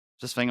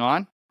this thing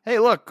on? Hey,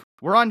 look,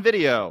 we're on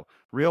video.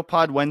 Real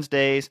Pod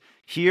Wednesdays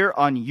here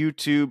on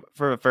YouTube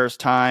for the first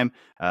time.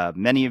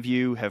 Many of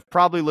you have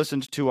probably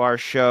listened to our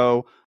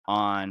show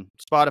on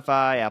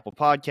Spotify, Apple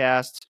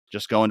Podcasts,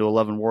 just going to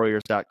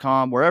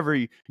 11warriors.com, wherever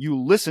you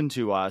listen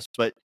to us.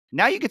 But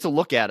now you get to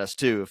look at us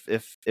too.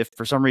 If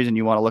for some reason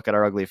you want to look at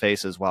our ugly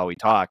faces while we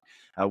talk,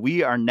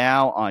 we are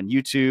now on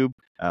YouTube.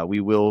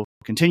 We will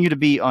continue to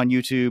be on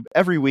YouTube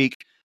every week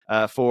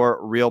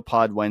for Real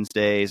Pod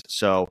Wednesdays.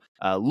 So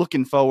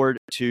looking forward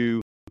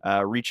to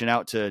reaching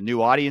out to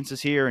new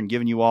audiences here and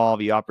giving you all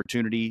the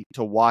opportunity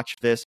to watch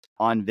this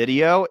on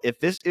video. If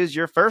this is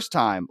your first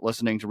time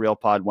listening to Real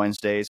Pod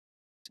Wednesdays,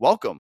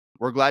 welcome.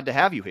 We're glad to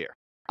have you here.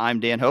 I'm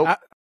Dan Hope.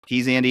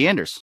 He's Andy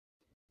Anders.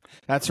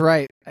 That's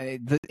right.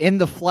 In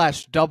the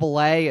flesh, Double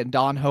A and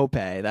Don Hope.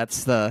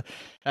 That's the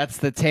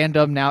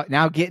tandem.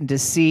 Now getting to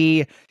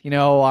see,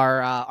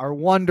 our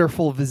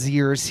wonderful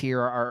viziers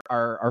here,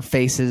 our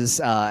faces,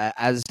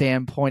 as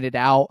Dan pointed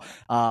out.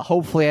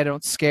 Hopefully, I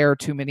don't scare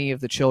too many of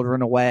the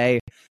children away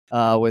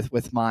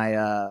with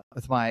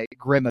my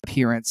grim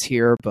appearance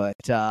here, but.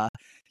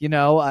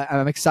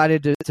 I'm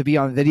excited to be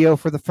on video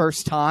for the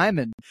first time,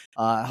 and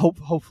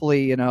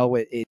hopefully,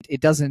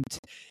 it doesn't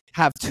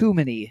have too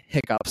many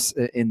hiccups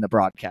in the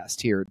broadcast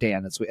here,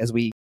 Dan, as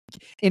we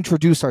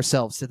introduce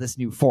ourselves to this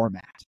new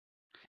format.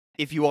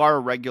 If you are a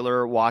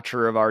regular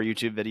watcher of our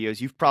YouTube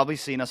videos, you've probably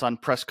seen us on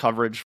press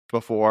coverage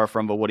before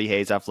from the Woody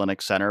Hayes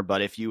Athletic Center.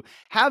 But if you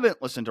haven't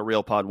listened to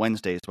Real Pod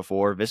Wednesdays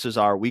before, this is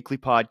our weekly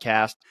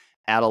podcast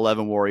at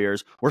 11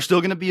 Warriors. We're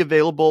still going to be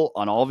available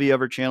on all the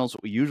other channels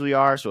that we usually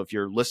are. So if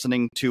you're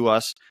listening to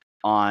us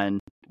on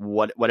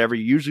whatever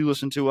you usually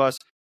listen to us,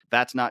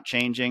 that's not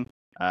changing.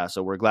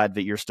 So we're glad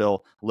that you're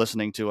still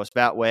listening to us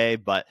that way.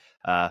 But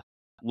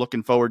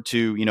looking forward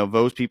to,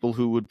 those people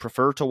who would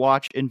prefer to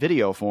watch in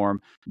video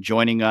form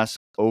joining us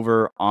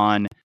over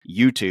on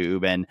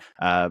YouTube. And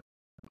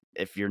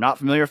if you're not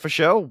familiar with the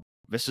show,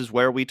 this is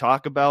where we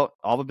talk about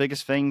all the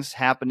biggest things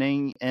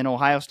happening in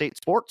Ohio State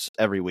sports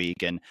every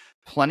week, and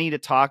plenty to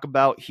talk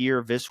about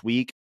here this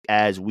week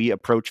as we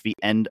approach the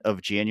end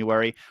of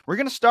January. We're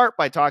going to start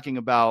by talking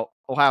about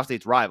Ohio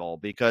State's rival,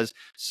 because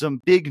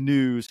some big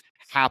news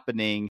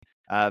happening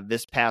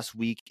this past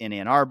week in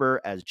Ann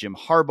Arbor as Jim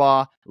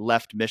Harbaugh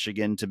left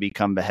Michigan to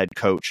become the head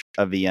coach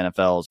of the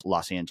NFL's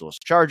Los Angeles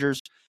Chargers.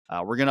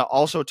 We're going to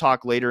also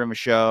talk later in the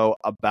show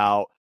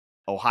about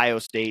Ohio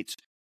State's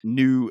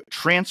new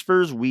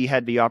transfers. We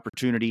had the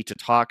opportunity to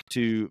talk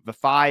to the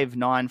 5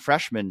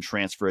 non-freshman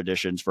transfer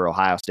additions for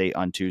Ohio State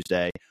on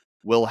Tuesday: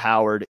 Will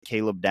Howard,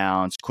 Caleb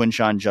Downs,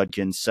 Quinshon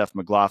Judkins, Seth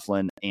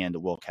McLaughlin, and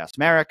Will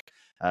Kacmarek.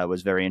 It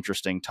was very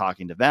interesting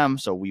talking to them,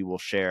 so we will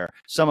share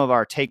some of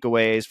our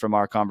takeaways from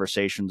our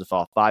conversations with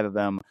all 5 of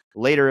them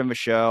later in the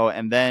show.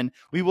 And then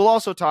we will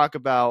also talk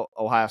about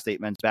Ohio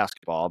State men's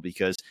basketball,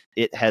 because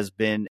it has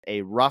been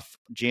a rough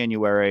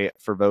January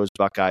for those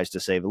Buckeyes, to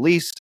say the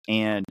least.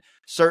 And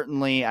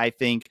certainly, I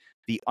think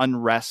the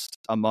unrest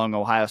among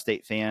Ohio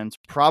State fans,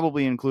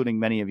 probably including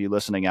many of you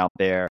listening out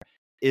there,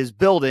 is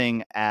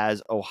building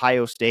as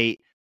Ohio State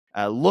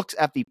looks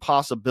at the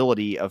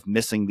possibility of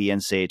missing the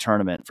NCAA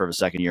tournament for the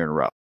second year in a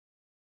row.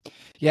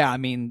 Yeah, I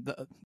mean,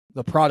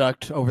 the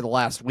product over the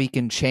last week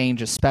and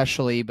change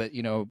especially, but,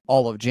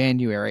 all of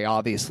January,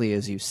 obviously,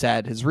 as you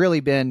said, has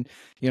really been,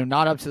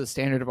 not up to the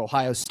standard of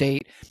Ohio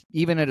State,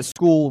 even at a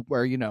school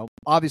where,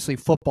 obviously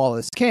football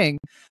is king,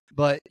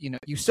 but,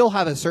 you still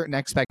have a certain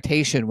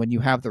expectation when you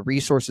have the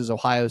resources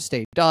Ohio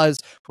State does,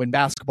 when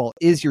basketball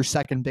is your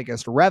second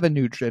biggest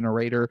revenue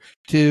generator,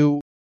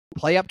 to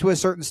play up to a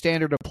certain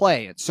standard of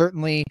play. And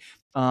certainly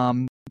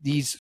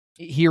these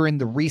here in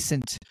the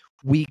recent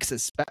weeks,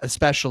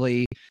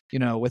 especially,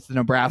 with the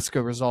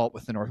Nebraska result,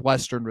 with the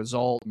Northwestern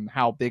result, and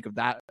how big of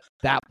that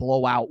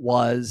blowout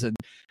was, and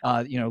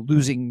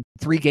losing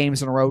 3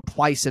 games in a row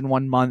twice in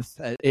 1 month.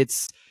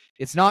 It's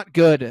not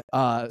good,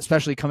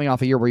 especially coming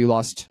off a year where you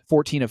lost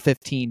 14 of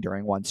 15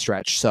 during one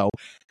stretch. So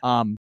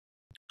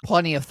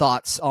plenty of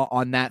thoughts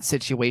on that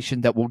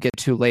situation that we'll get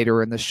to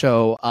later in the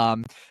show.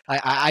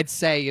 I'd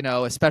say,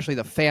 especially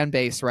the fan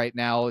base right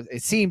now,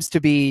 it seems to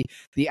be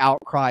the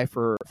outcry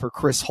for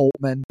Chris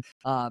Holtmann.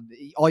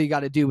 All you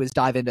got to do is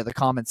dive into the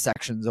comment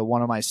sections of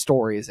one of my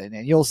stories, and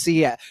you'll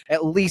see at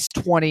least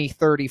 20,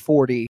 30,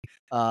 40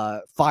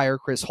 fire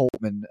Chris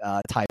Holtmann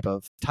type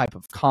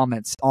of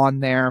comments on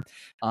there.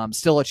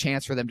 Still a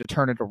chance for them to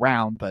turn it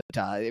around, but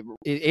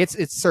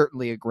it's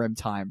certainly a grim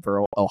time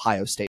for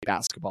Ohio State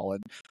basketball,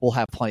 and we'll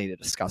have plenty to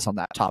discuss on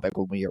that topic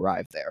when we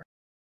arrive there.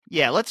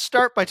 Yeah, let's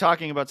start by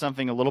talking about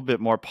something a little bit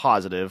more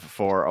positive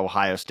for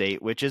Ohio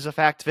State, which is the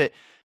fact that,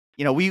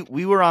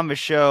 we were on the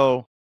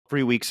show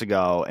 3 weeks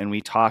ago, and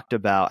we talked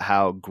about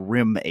how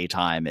grim a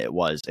time it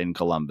was in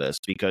Columbus,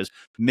 because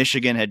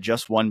Michigan had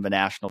just won the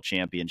national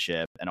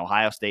championship, and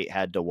Ohio State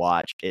had to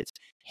watch its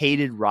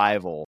hated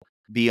rival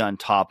be on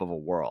top of a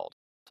world.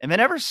 And then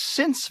ever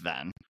since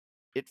then,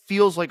 it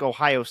feels like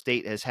Ohio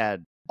State has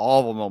had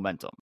all the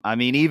momentum.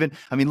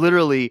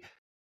 Literally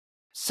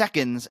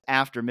seconds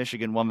after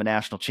Michigan won the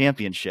national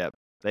championship,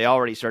 they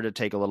already started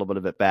to take a little bit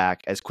of it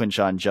back as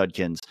Quinshon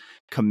Judkins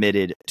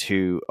committed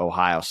to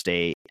Ohio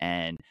State.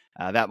 And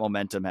that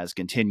momentum has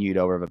continued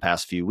over the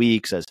past few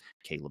weeks as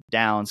Caleb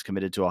Downs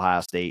committed to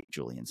Ohio State,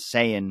 Julian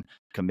Sayin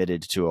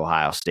committed to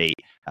Ohio State.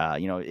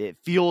 It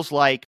feels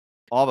like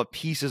all the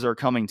pieces are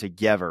coming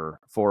together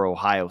for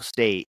Ohio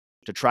State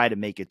to try to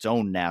make its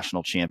own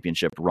national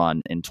championship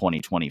run in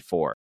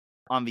 2024.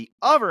 On the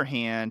other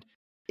hand,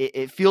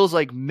 it feels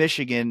like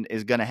Michigan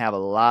is going to have a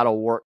lot of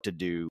work to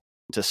do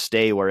to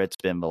stay where it's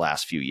been the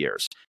last few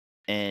years.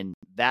 And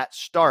that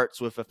starts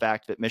with the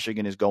fact that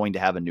Michigan is going to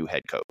have a new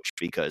head coach,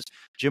 because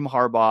Jim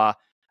Harbaugh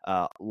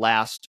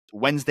last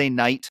Wednesday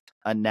night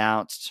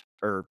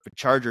the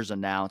Chargers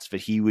announced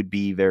that he would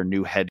be their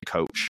new head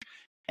coach.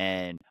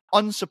 And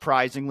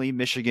unsurprisingly,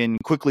 Michigan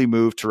quickly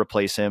moved to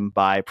replace him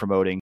by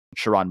promoting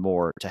Sherrone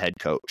Moore to head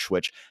coach,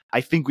 which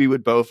I think we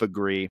would both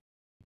agree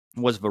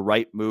was the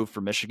right move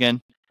for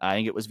Michigan. I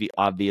think it was the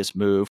obvious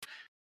move.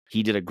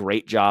 He did a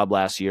great job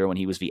last year when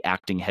he was the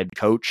acting head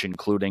coach,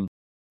 including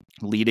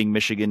leading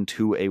Michigan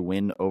to a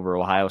win over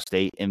Ohio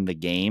State in the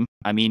game.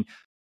 I mean,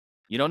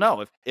 you don't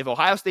know. If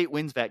Ohio State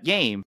wins that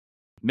game,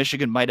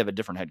 Michigan might have a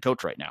different head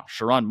coach right now.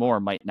 Sherrone Moore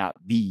might not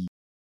be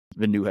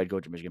the new head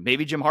coach of Michigan.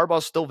 Maybe Jim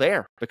Harbaugh's still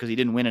there because he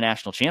didn't win a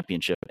national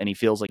championship and he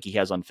feels like he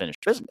has unfinished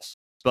business.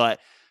 But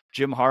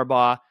Jim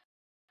Harbaugh,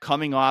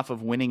 coming off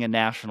of winning a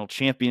national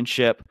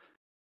championship,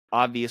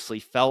 obviously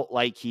felt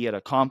like he had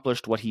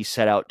accomplished what he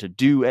set out to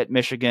do at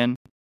Michigan.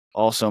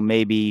 Also,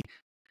 maybe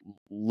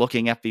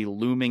looking at the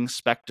looming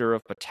specter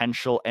of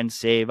potential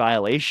NCAA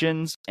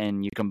violations,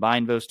 and you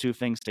combine those two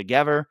things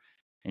together,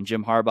 and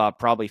Jim Harbaugh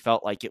probably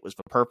felt like it was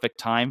the perfect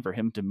time for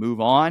him to move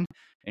on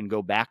and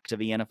go back to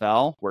the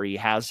NFL, where he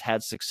has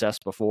had success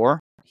before.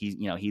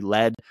 He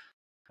led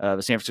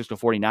the San Francisco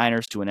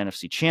 49ers to an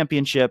NFC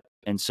championship,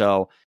 and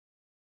so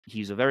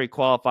he's a very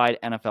qualified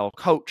NFL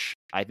coach.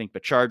 I think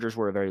the Chargers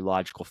were a very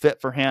logical fit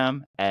for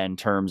him in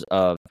terms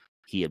of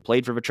he had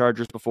played for the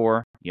Chargers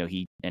before.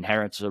 He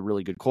inherits a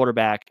really good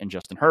quarterback in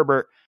Justin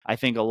Herbert. I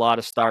think a lot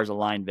of stars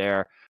aligned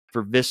there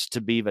for this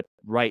to be the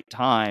right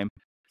time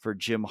for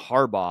Jim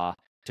Harbaugh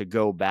to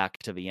go back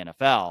to the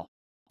NFL.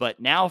 But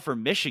now for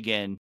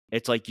Michigan,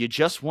 it's like you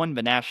just won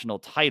the national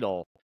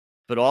title,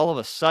 but all of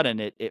a sudden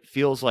it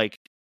feels like,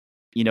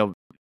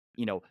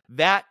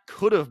 that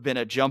could have been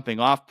a jumping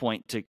off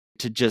point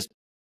to just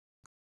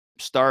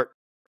start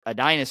a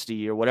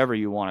dynasty or whatever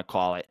you want to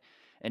call it.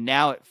 And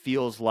now it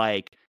feels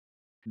like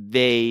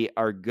they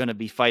are going to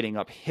be fighting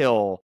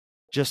uphill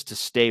just to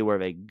stay where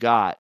they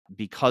got,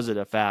 because of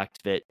the fact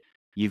that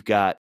you've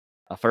got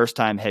a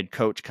first-time head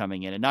coach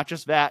coming in. And not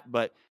just that,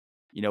 but,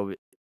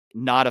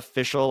 not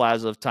official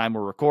as of time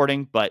we're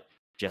recording, but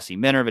Jesse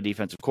Minter, the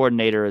defensive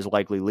coordinator, is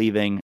likely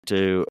leaving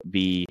to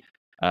be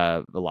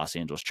the Los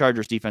Angeles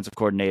Chargers defensive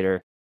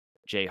coordinator.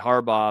 Jay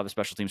Harbaugh, the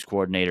special teams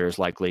coordinator, is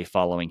likely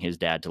following his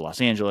dad to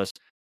Los Angeles.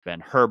 Ben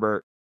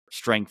Herbert,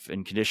 strength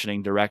and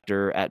conditioning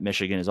director at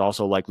Michigan, is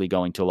also likely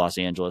going to Los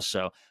Angeles.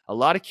 So a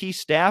lot of key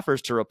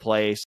staffers to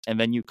replace. And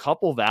then you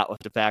couple that with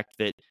the fact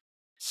that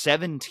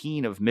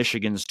 17 of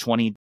Michigan's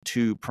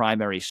 22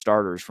 primary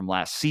starters from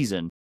last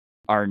season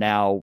are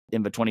now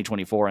in the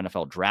 2024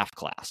 NFL draft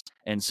class.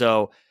 And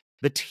so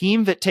the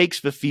team that takes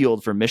the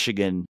field for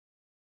Michigan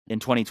in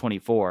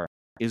 2024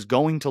 is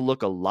going to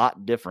look a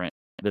lot different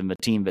than the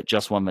team that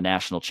just won the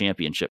national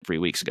championship 3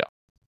 weeks ago.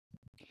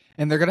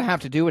 And they're going to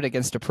have to do it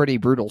against a pretty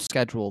brutal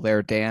schedule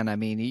there, Dan. I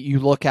mean, you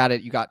look at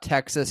it, you got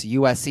Texas,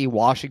 USC,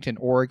 Washington,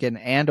 Oregon,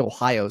 and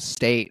Ohio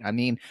State. I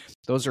mean,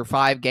 those are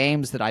 5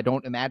 games that I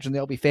don't imagine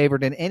they'll be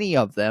favored in any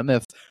of them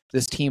if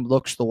this team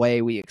looks the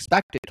way we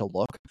expect it to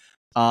look.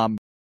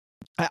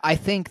 I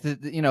think that,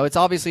 it's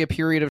obviously a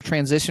period of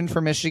transition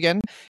for Michigan.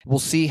 We'll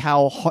see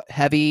how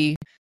heavy,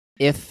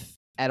 if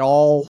at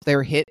all,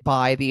 they're hit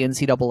by the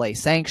NCAA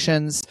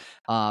sanctions.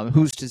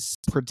 Who's to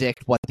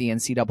predict what the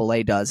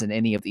NCAA does in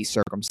any of these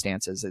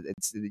circumstances?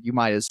 You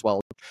might as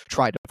well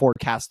try to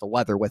forecast the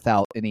weather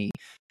without any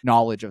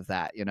knowledge of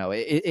that.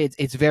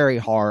 It's very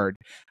hard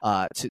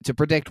to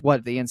predict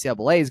what the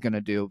NCAA is going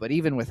to do. But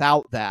even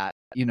without that,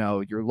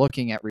 you're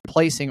looking at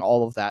replacing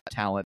all of that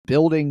talent,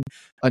 building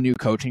a new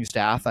coaching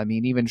staff. I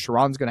mean, even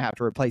Sherrone's going to have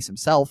to replace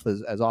himself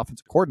as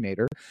offensive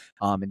coordinator,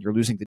 and you're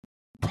losing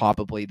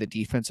probably the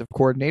defensive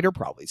coordinator,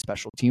 probably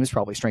special teams,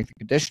 probably strength and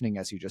conditioning,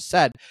 as you just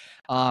said.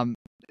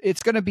 It's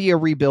going to be a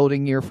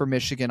rebuilding year for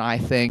Michigan, I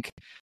think.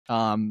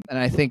 And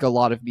I think a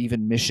lot of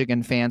even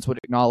Michigan fans would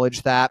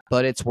acknowledge that,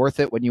 but it's worth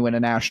it when you win a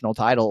national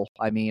title.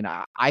 I mean,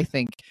 I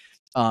think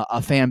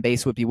a fan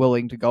base would be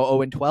willing to go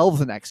 0-12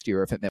 the next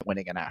year if it meant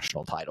winning a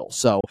national title.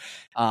 So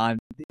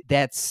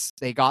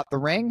they got the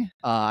ring.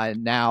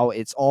 Now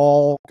it's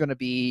all going to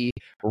be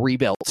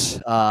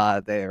rebuilt.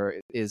 There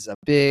is a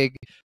big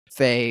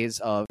phase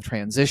of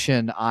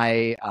transition.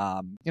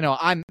 I'm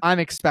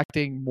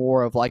expecting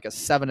more of like a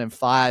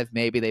 7-5.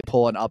 Maybe they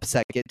pull an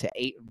upset, get to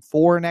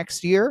 8-4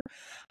 next year.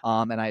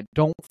 And I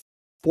don't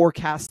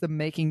forecast them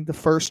making the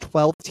first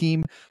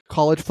 12-team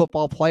college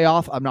football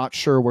playoff. I'm not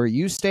sure where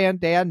you stand,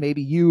 Dan.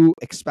 Maybe you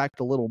expect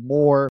a little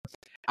more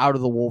out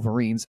of the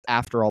Wolverines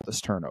after all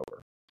this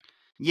turnover.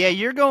 Yeah,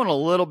 you're going a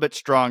little bit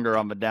stronger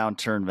on the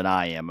downturn than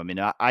I am. I mean,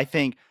 I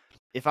think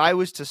if I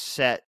was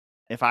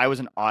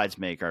an odds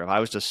maker, if I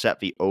was to set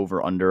the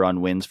over under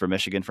on wins for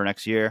Michigan for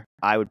next year,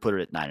 I would put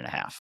it at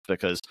 9.5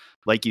 because,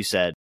 like you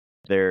said,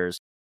 there's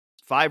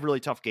 5 really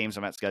tough games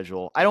on that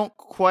schedule. I don't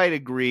quite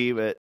agree,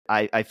 but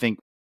I think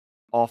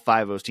all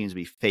 5 of those teams would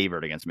be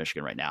favored against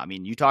Michigan right now. I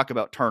mean, you talk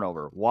about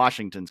turnover.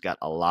 Washington's got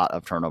a lot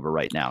of turnover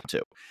right now,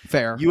 too.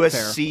 Fair.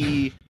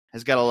 USC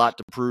has got a lot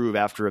to prove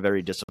after a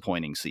very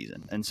disappointing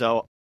season. And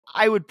so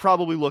I would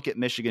probably look at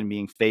Michigan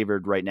being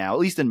favored right now, at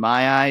least in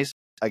my eyes,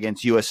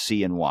 against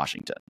USC and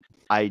Washington.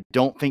 I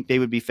don't think they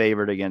would be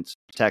favored against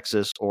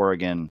Texas,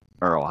 Oregon,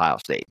 or Ohio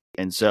State.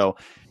 And so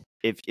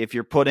if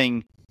you're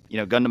putting,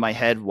 gun to my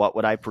head, what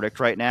would I predict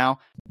right now?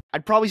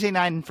 I'd probably say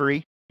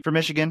 9-3 for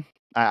Michigan.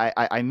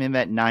 I'm in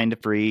that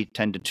 9-3,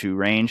 10-2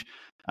 range.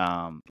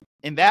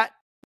 And that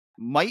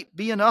might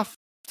be enough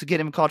to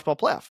get him a college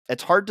football playoff.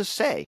 It's hard to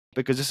say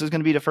because this is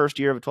going to be the first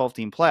year of a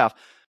 12-team playoff.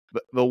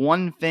 But the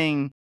one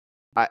thing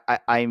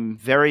I'm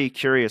very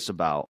curious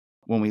about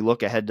when we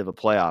look ahead to the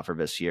playoff for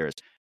this year is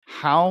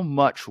how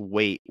much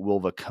weight will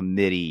the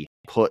committee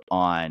put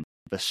on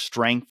the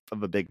strength of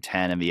the Big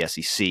Ten and the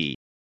SEC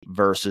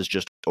versus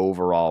just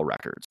overall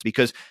records?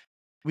 Because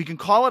we can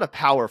call it a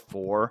Power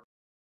 4,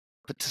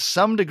 but to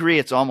some degree,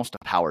 it's almost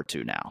a Power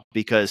 2 now.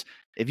 Because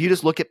if you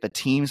just look at the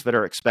teams that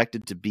are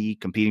expected to be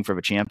competing for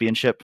the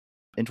championship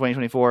in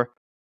 2024,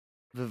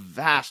 the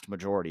vast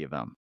majority of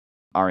them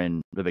are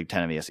in the Big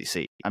Ten and the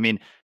SEC. I mean,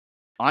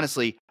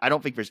 honestly, I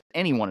don't think there's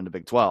anyone in the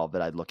Big 12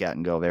 that I'd look at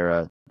and go, they're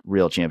a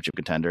real championship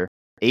contender.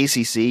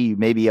 ACC, you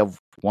maybe have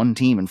one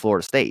team in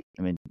Florida State.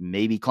 I mean,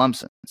 maybe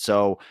Clemson.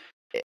 So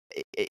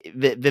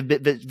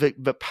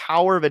the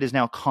power of it is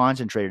now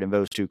concentrated in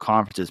those two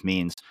conferences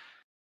means,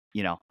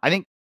 I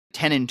think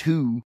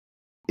 10-2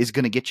 is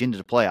going to get you into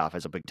the playoff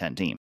as a Big Ten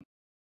team.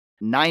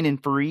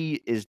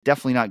 9-3 is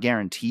definitely not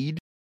guaranteed,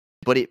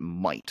 but it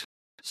might.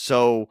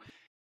 So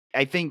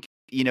I think,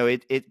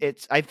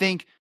 I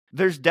think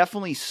there's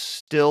definitely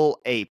still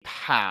a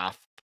path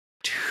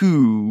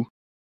to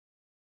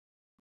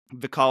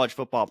the college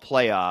football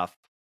playoff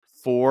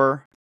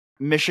for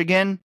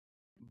Michigan,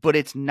 but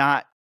it's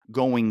not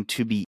going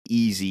to be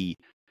easy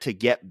to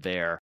get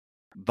there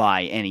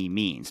by any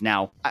means.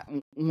 Now,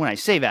 when I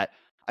say that,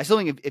 I still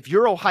think if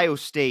you're Ohio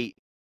State,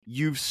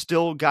 you've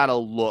still got to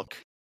look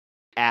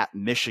at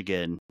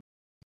Michigan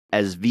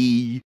as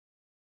the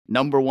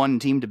number one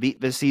team to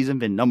beat this season,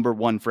 the number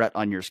one threat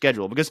on your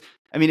schedule. Because,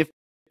 I mean,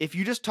 if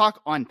you just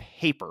talk on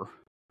paper,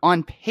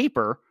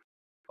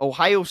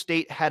 Ohio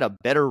State had a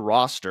better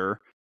roster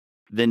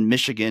than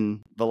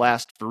Michigan the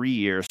last 3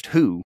 years,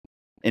 too,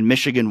 and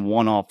Michigan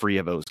won all 3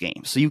 of those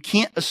games. So you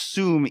can't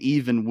assume,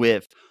 even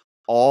with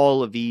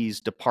all of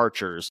these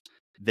departures,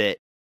 that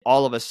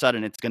all of a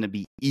sudden it's going to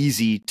be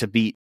easy to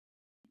beat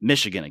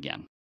Michigan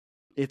again.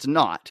 It's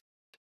not.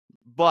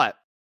 But,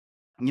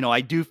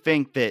 I do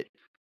think that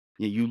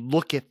you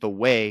look at the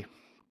way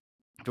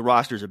the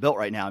rosters are built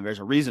right now, and there's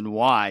a reason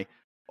why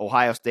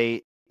Ohio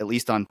State, at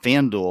least on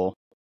FanDuel,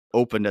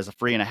 opened as a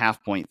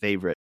 3.5-point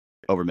favorite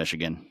over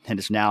Michigan, and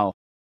it's now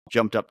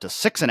jumped up to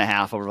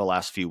 6.5 over the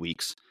last few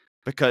weeks,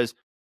 because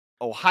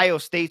Ohio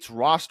State's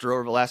roster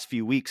over the last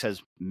few weeks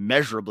has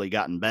measurably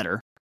gotten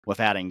better with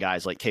adding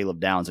guys like Caleb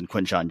Downs and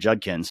Quinshon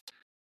Judkins,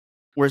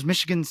 whereas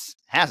Michigan's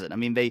hasn't. I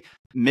mean,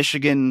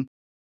 Michigan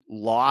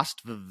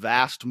lost the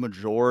vast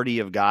majority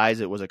of guys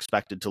it was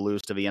expected to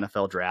lose to the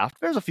NFL draft.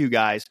 There's a few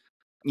guys,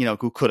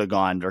 who could have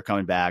gone, they're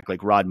coming back,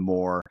 like Rod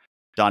Moore,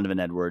 Donovan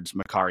Edwards,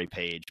 Makari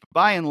Page.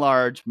 By and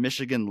large,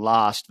 Michigan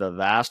lost the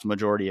vast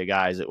majority of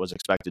guys it was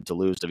expected to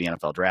lose to the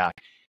NFL draft,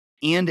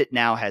 and it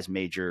now has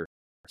major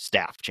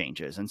staff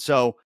changes. And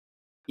so,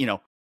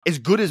 as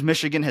good as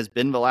Michigan has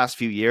been the last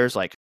few years,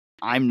 like,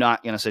 I'm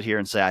not going to sit here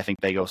and say I think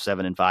they go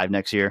 7-5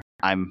 next year.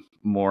 I'm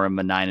more in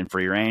the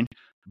 9-3 range,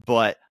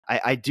 but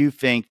I do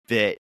think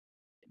that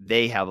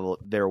they have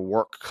their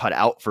work cut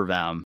out for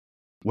them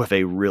with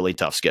a really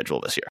tough schedule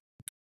this year.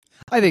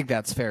 I think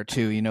that's fair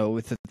too.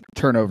 With the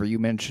turnover you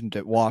mentioned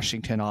at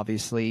Washington,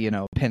 obviously,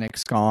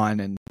 Pinnock's gone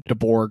and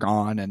DeBoer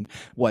gone, and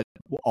what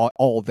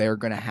all they're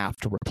going to have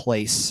to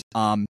replace.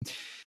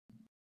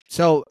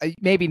 So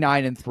maybe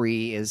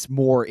 9-3 is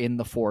more in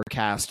the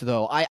forecast,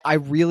 though. I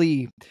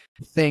really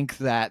think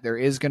that there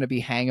is going to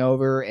be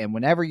hangover, and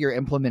whenever you're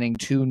implementing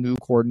 2 new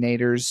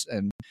coordinators,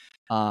 and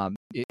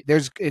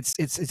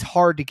it's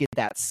hard to get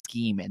that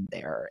scheme in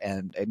there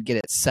and get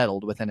it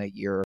settled within a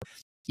year,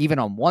 even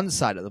on one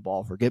side of the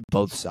ball, forget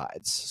both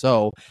sides.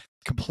 So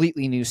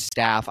completely new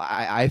staff.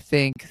 I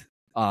think,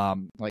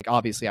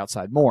 obviously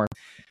outside Moore,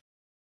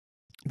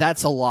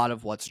 that's a lot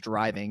of what's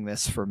driving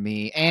this for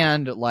me.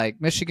 And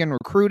Michigan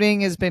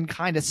recruiting has been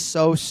kind of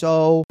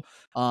so.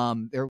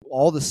 They're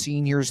all the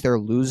seniors they're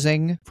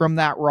losing from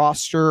that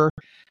roster,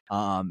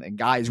 and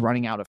guys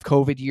running out of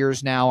COVID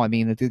years now. I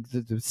mean,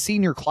 the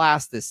senior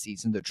class this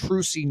season, the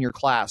true senior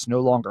class, no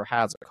longer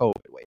has a COVID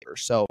waiver.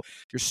 So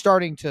you're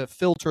starting to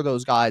filter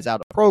those guys out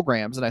of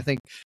programs, and I think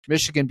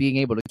Michigan being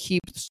able to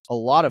keep a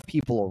lot of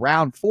people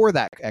around for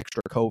that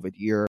extra COVID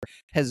year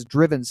has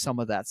driven some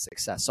of that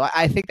success. So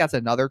I think that's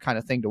another kind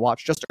of thing to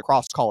watch just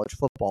across college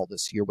football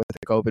this year with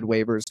the COVID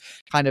waivers,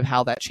 kind of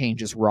how that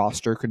changes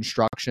roster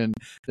construction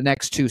the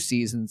next 2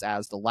 seasons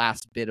as the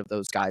last bit of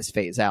those guys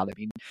phase out. I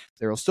mean,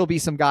 there will still be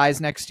some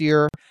guys next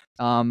year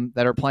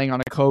that are playing on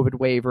a COVID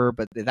waiver,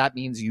 but that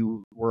means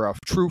you were a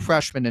true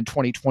freshman in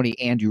 2020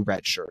 and you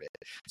redshirted.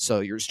 So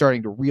you're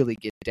starting to really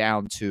get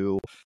down to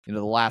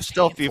the last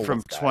still a few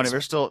from 20.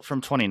 There's still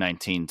from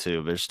 2019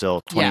 too. There's still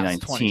 2019.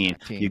 Yes,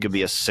 2019. You could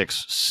be a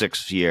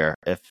sixth year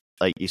if,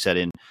 like you said,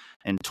 in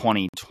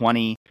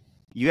 2020.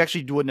 You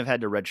actually wouldn't have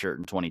had to redshirt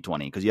in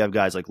 2020 because you have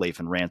guys like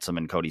Lathan Ransom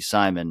and Cody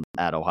Simon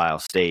at Ohio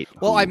State.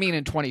 Well, I mean,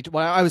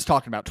 I was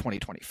talking about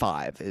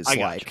 2025 is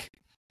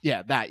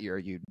that year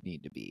you'd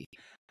need to be.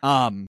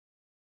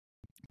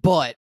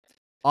 But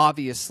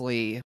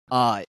obviously,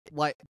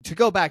 like to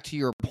go back to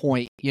your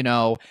point,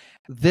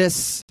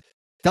 this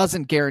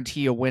doesn't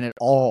guarantee a win at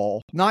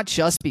all. Not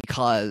just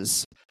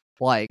because,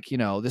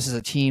 this is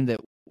a team that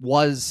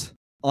was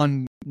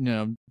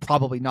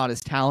probably not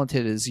as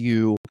talented as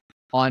you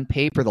on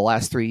paper the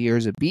last 3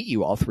 years and beat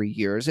you all 3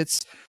 years.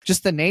 It's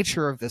just the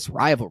nature of this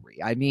rivalry.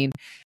 I mean,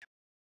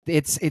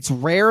 it's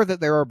rare that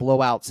there are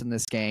blowouts in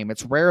this game.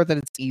 It's rare that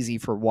it's easy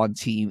for one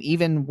team.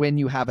 Even when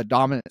you have a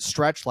dominant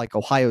stretch like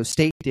Ohio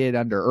State did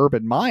under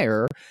Urban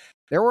Meyer,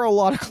 there were a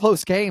lot of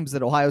close games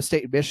that Ohio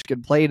State and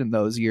Michigan played in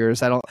those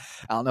years. I don't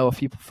know if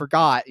people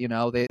forgot,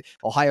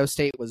 Ohio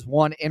State was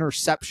one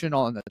interception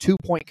on a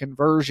 2-point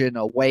conversion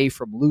away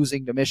from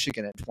losing to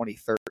Michigan in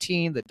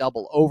 2013, the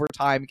double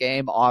overtime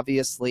game,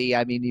 obviously.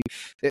 I mean,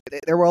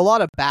 there were a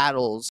lot of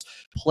battles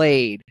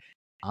played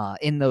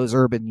in those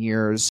Urban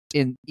years,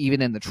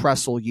 even in the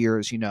Tressel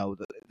years,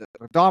 the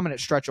dominant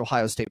stretch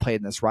Ohio State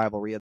played in this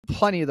rivalry,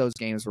 plenty of those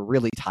games were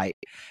really tight.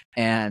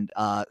 And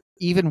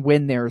even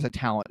when there's a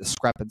talent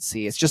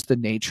discrepancy, it's just the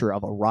nature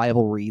of a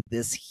rivalry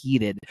this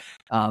heated.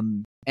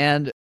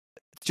 And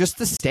just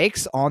the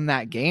stakes on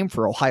that game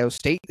for Ohio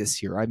State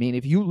this year. I mean,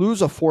 if you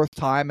lose a 4th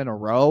time in a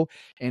row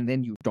and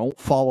then you don't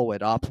follow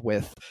it up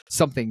with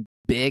something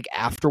big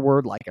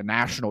afterward, like a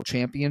national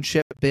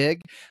championship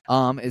big,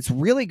 it's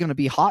really going to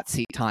be hot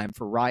seat time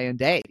for Ryan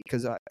Day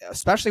because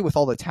especially with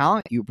all the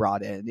talent you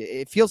brought in,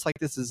 it feels like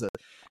this is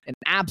an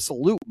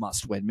absolute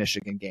must-win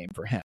Michigan game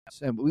for him.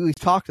 And we've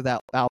talked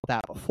about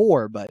that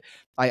before, but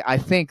I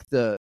think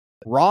the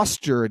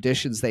roster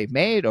additions they've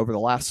made over the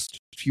last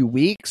few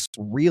weeks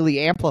really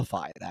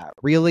amplify that,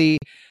 really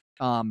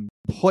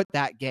put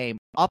that game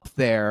up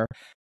there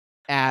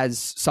as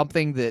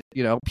something that,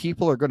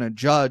 people are going to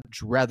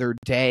judge whether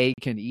Day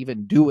can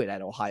even do it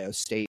at Ohio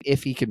State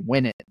if he can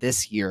win it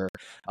this year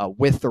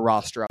with the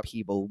roster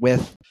upheaval,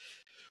 with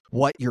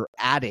what you're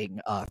adding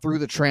through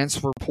the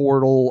transfer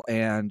portal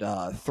and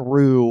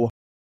through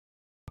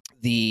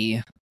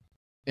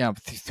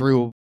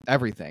through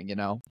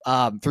everything,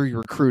 through your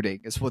recruiting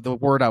is what the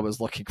word I was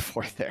looking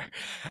for there.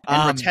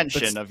 And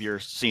retention of your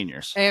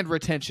seniors. And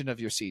retention of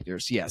your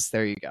seniors. Yes,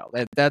 there you go.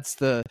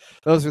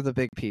 Those are the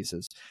big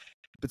pieces.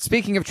 But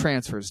speaking of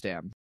transfers,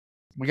 Dan,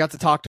 we got to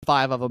talk to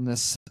 5 of them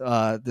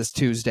this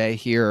Tuesday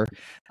here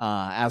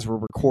as we're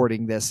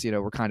recording this.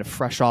 We're kind of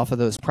fresh off of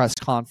those press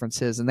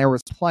conferences, and there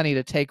was plenty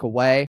to take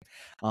away.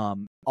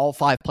 All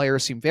 5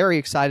 players seem very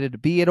excited to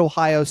be at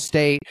Ohio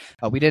State.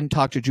 We didn't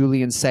talk to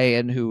Julian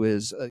Sayin, who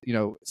is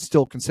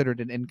still considered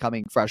an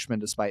incoming freshman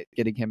despite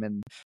getting him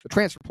in the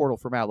transfer portal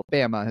from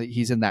Alabama.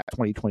 He's in that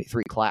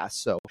 2023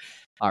 class, or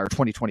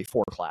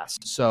 2024 class.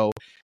 So,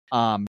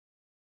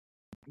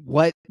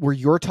 what were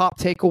your top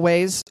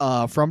takeaways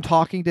from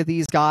talking to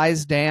these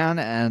guys, Dan?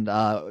 And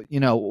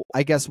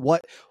I guess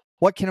what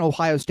can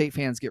Ohio State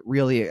fans get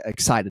really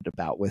excited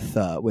about with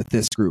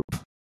this group?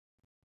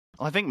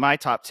 Well, I think my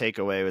top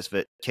takeaway was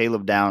that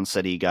Caleb Downs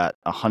said he got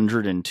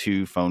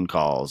 102 phone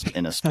calls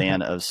in a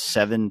span of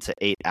 7 to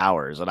 8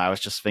 hours, and I was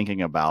just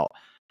thinking about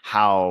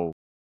how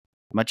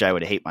much I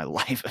would hate my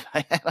life if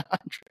I had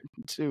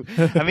 102.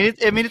 I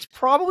mean, it's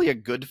probably a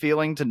good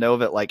feeling to know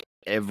that like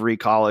every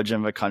college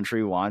in the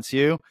country wants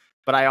you,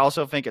 but I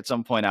also think at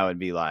some point I would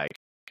be like,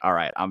 all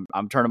right,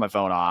 I'm turning my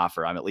phone off,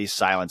 or I'm at least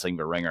silencing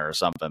the ringer or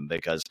something,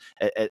 because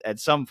at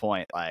some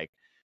point, like,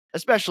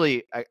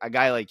 especially a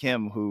guy like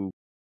him who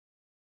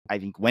I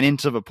think went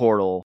into the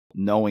portal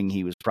knowing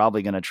he was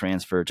probably going to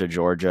transfer to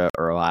Georgia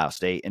or Ohio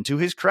State, and to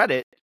his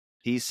credit,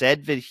 he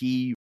said that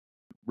he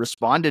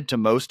responded to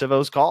most of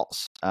those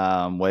calls,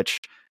 which,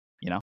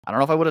 I don't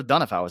know if I would have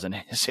done if I was in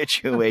his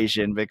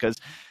situation, because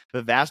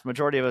the vast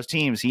majority of those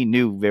teams, he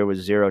knew there was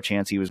zero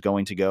chance he was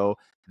going to go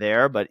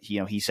there. But,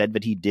 he said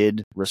that he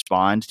did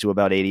respond to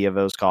about 80 of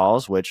those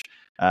calls, which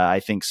I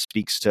think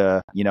speaks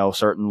to,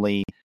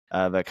 certainly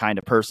the kind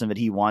of person that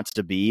he wants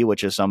to be,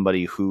 which is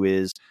somebody who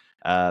is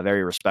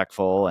very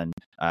respectful and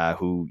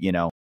who,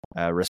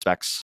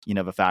 respects,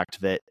 the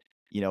fact that,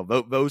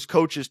 those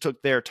coaches took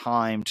their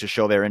time to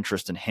show their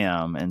interest in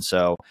him. And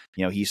so,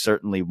 he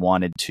certainly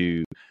wanted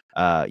to,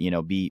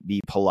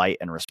 be polite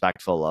and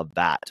respectful of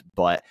that.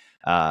 But,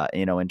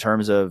 in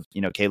terms of,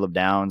 Caleb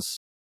Downs,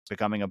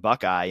 becoming a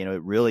Buckeye,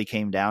 it really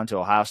came down to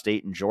Ohio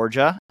State and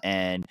Georgia.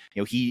 And,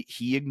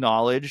 he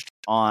acknowledged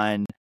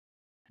on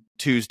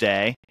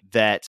Tuesday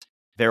that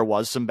there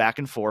was some back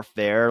and forth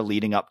there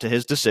leading up to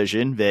his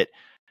decision that,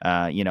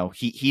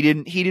 he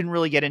didn't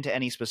really get into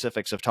any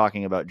specifics of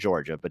talking about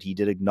Georgia, but he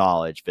did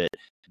acknowledge that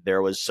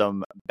there was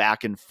some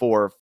back and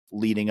forth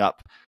leading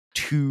up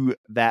to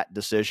that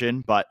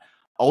decision. But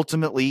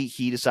ultimately,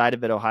 he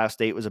decided that Ohio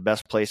State was the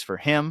best place for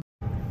him.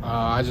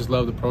 I just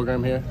love the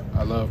program here.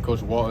 I love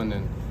Coach Walton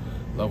and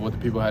love what the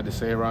people had to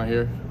say around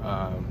here.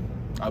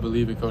 I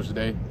believe in Coach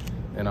Day,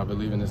 and I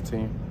believe in this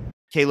team.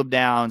 Caleb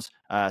Downs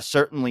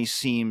certainly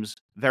seems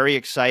very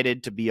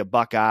excited to be a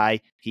Buckeye.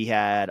 He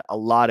had a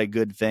lot of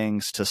good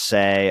things to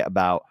say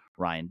about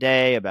Ryan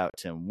Day, about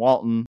Tim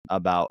Walton,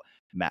 about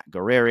Matt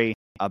Guerrieri,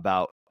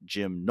 about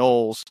Jim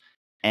Knowles.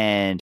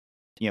 And,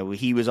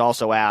 he was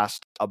also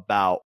asked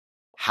about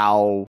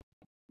how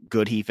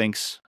good he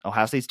thinks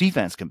Ohio State's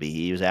defense can be.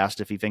 He was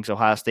asked if he thinks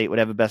Ohio State would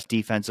have the best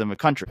defense in the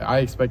country. I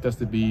expect us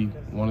to be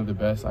one of the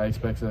best. I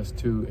expect us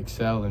to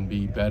excel and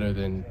be better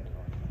than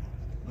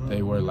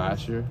they were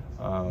last year.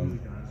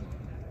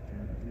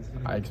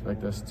 I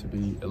expect us to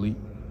be elite.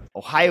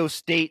 Ohio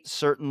State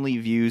certainly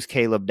views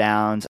Caleb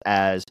Downs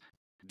as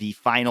the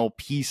final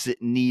piece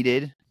it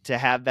needed to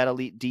have that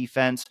elite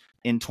defense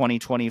in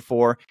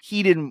 2024.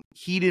 He didn't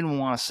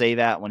want to say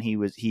that when he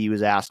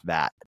was asked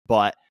that,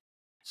 but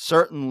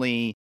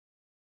certainly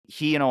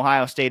he and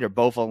Ohio State are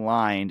both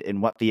aligned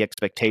in what the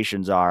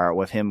expectations are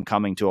with him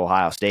coming to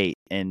Ohio State.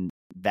 And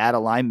that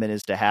alignment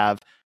is to have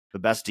the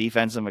best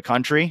defense in the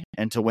country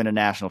and to win a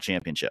national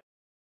championship.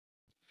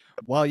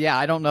 Well, yeah,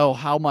 I don't know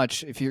how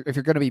much, if you're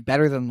going to be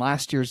better than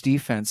last year's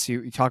defense,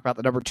 you talk about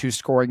the number 2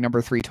 scoring,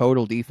 number 3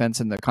 total defense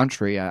in the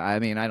country. I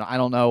mean, I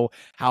don't know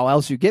how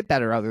else you get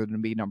better other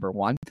than be number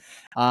 1.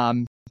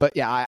 But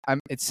yeah,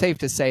 it's safe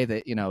to say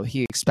that,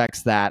 he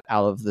expects that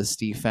out of this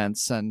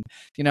defense. And,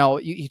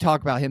 you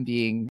talk about him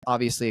being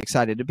obviously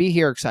excited to be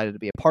here, excited to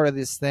be a part of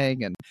this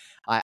thing. And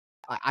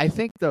I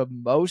think the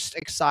most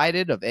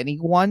excited of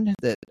anyone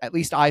that at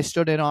least I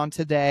stood in on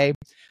today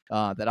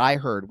that I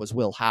heard was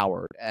Will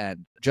Howard.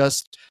 And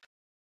just,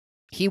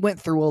 he went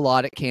through a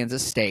lot at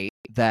Kansas State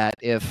that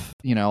if,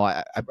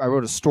 I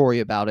wrote a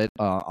story about it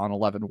on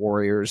 11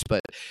 Warriors,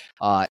 but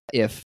for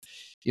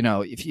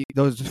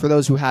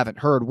those who haven't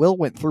heard, Will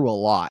went through a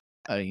lot,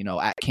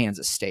 at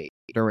Kansas State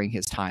during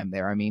his time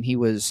there. I mean, he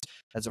was,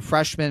 as a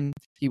freshman,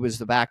 he was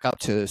the backup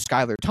to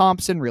Skylar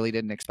Thompson, really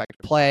didn't expect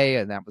to play,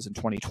 and that was in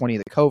 2020,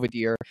 the COVID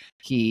year.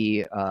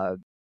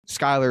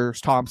 Skylar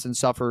Thompson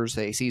suffers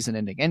a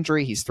season-ending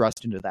injury. He's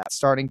thrust into that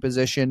starting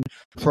position,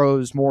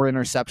 throws more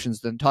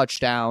interceptions than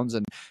touchdowns,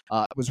 and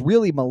was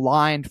really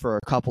maligned for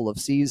a couple of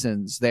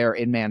seasons there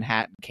in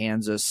Manhattan,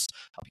 Kansas,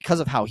 because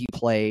of how he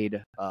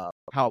played,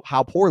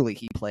 how poorly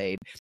he played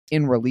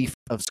in relief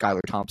of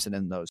Skylar Thompson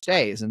in those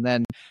days. And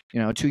then,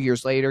 2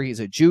 years later, he's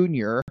a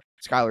junior.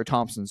 Skylar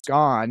Thompson's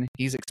gone.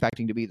 He's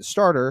expecting to be the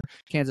starter.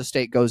 Kansas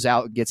State goes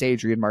out and gets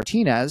Adrian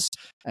Martinez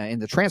in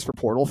the transfer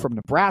portal from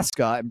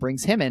Nebraska and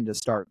brings him in to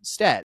start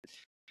instead.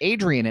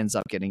 Adrian ends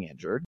up getting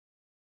injured.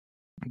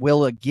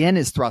 Will again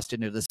is thrust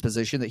into this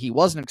position that he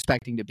wasn't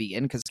expecting to be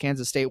in because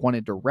Kansas State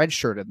wanted to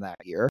redshirt him that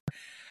year.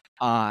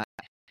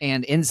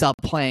 And ends up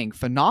playing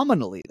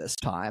phenomenally this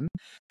time,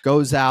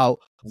 goes out,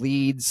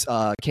 leads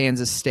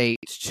Kansas State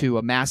to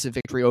a massive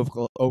victory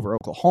over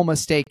Oklahoma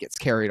State, gets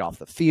carried off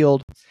the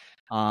field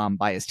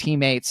by his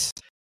teammates.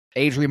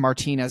 Adrian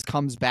Martinez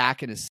comes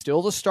back and is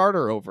still the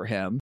starter over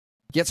him,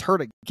 gets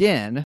hurt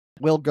again.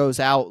 Will goes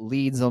out,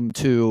 leads them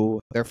to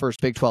their first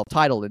Big 12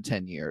 title in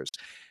 10 years.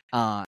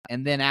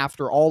 And then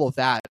after all of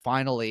that,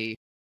 finally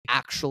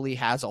actually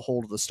has a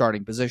hold of the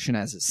starting position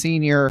as a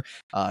senior,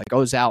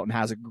 goes out and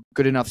has a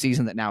good enough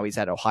season that now he's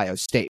at Ohio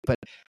State. But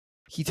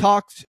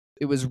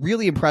it was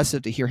really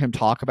impressive to hear him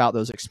talk about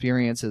those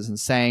experiences and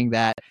saying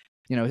that,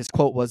 his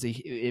quote was,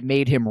 it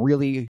made him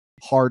really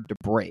hard to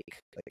break.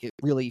 Like, it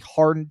really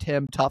hardened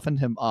him, toughened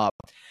him up.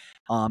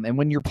 And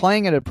when you're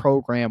playing at a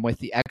program with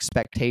the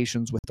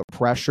expectations, with the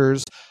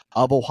pressures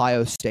of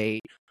Ohio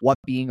State, what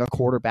being a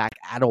quarterback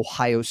at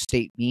Ohio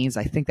State means,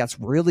 I think that's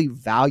really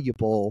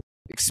valuable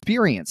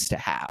experience to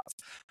have,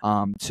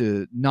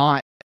 to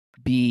not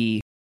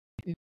be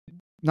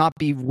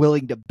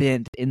willing to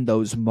bend in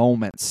those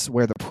moments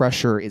where the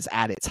pressure is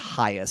at its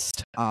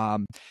highest.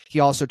 He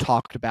also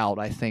talked about,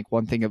 I think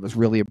one thing that was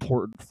really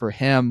important for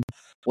him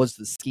was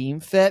the scheme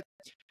fit.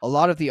 A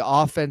lot of the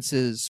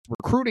offenses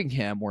recruiting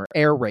him were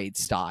air raid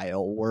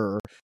style, were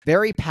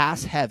very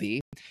pass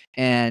heavy,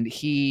 and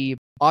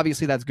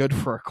obviously that's good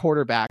for a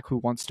quarterback who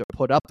wants to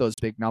put up those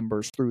big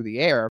numbers through the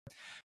air,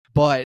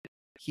 but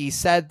he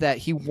said that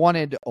he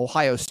wanted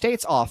Ohio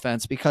State's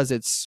offense because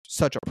it's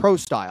such a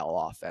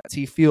pro-style offense.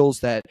 He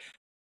feels that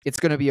it's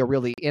going to be a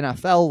really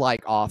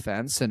NFL-like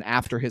offense, and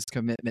after his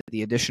commitment,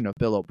 the addition of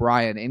Bill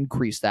O'Brien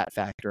increased that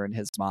factor in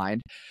his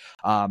mind.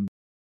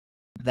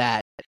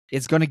 that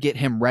it's going to get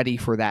him ready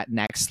for that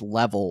next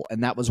level.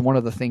 And that was one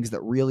of the things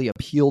that really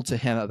appealed to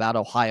him about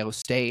Ohio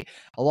State.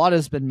 A lot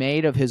has been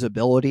made of his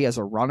ability as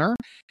a runner.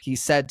 He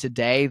said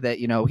today that,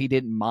 he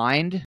didn't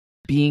mind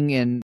being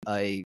in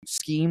a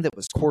scheme that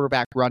was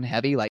quarterback run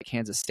heavy like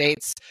Kansas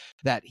State's,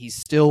 that he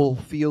still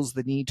feels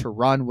the need to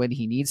run when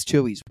he needs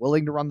to. He's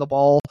willing to run the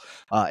ball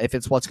if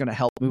it's what's going to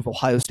help move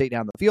Ohio State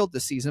down the field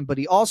this season. But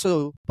he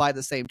also, by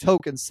the same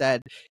token,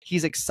 said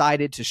he's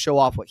excited to show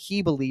off what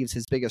he believes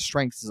his biggest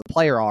strengths as a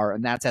player are,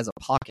 and that's as a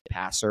pocket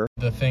passer.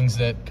 The things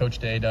that Coach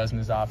Day does in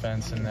his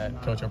offense and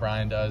that Coach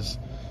O'Brien does,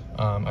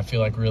 I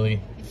feel like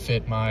really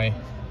fit my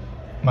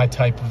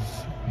type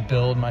of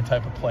build, my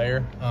type of player.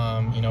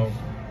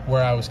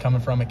 Where I was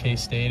coming from at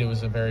K-State, it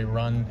was a very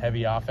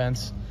run-heavy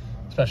offense,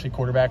 especially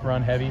quarterback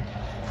run-heavy,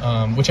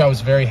 which I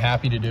was very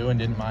happy to do and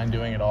didn't mind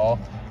doing at all.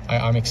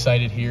 I'm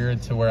excited here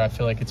to where I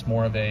feel like it's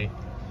more of a,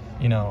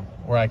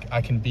 where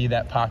I can be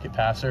that pocket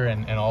passer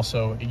and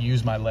also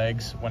use my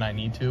legs when I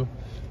need to.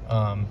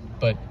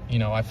 But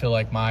I feel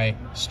like my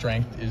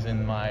strength is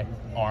in my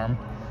arm,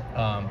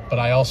 but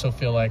I also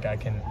feel like I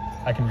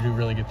can do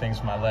really good things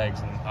with my legs.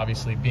 And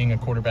obviously, being a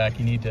quarterback,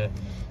 you need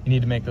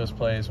to make those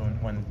plays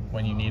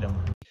when you need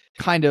them.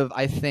 Kind of,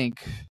 I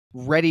think,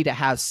 ready to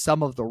have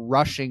some of the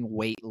rushing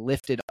weight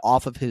lifted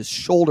off of his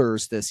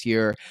shoulders this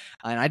year.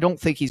 And I don't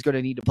think he's going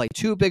to need to play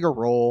too big a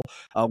role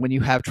when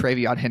you have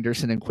TreVeyon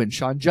Henderson and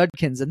Quinshon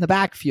Judkins in the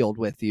backfield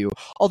with you.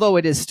 Although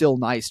it is still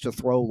nice to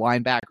throw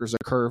linebackers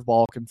a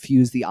curveball,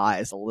 confuse the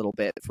eyes a little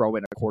bit, throw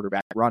in a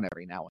quarterback run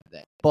every now and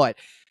then. But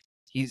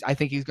I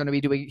think he's going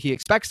to be he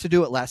expects to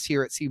do it less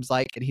here, it seems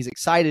like, and he's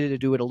excited to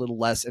do it a little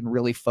less and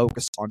really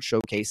focus on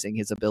showcasing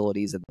his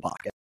abilities in the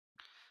pocket.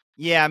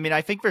 Yeah, I mean,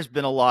 I think there's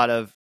been a lot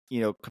of,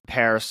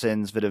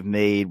 comparisons that have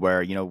made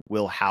where,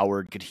 Will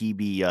Howard, could he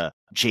be a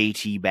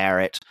JT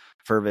Barrett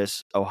for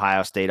this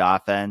Ohio State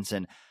offense?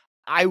 And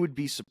I would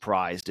be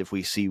surprised if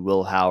we see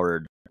Will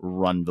Howard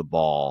run the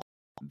ball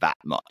that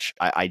much.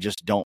 I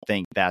just don't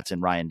think that's in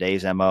Ryan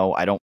Day's MO.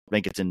 I don't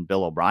think it's in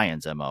Bill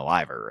O'Brien's MO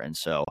either. And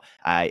so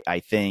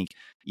I think,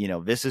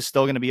 this is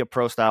still going to be a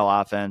pro-style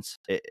offense.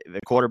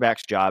 The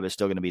quarterback's job is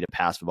still going to be to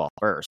pass the ball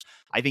first.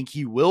 I think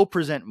he will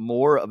present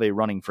more of a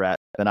running threat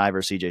than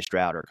either C.J.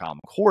 Stroud or Kyle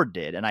McCord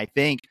did. And I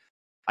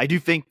do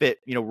think that,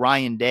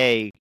 Ryan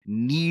Day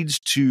needs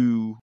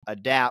to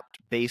adapt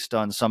based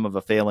on some of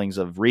the failings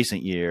of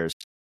recent years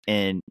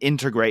and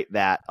integrate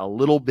that a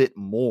little bit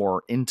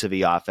more into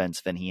the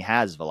offense than he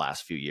has the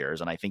last few years.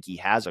 And I think he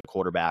has a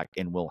quarterback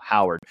in Will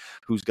Howard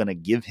who's going to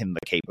give him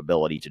the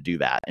capability to do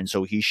that. And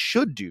so he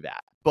should do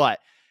that. But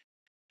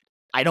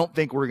I don't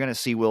think we're going to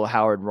see Will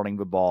Howard running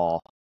the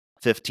ball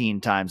 15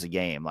 times a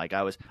game. Like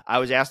I was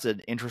asked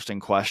an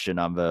interesting question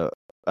on the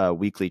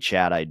weekly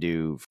chat I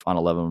do on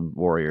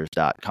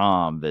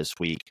 11warriors.com this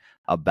week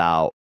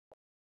about,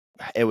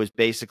 it was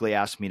basically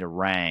asked me to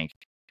rank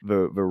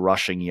the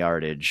rushing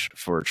yardage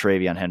for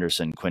TreVeyon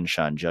Henderson,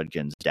 Quinshon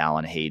Judkins,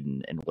 Dallin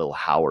Hayden, and Will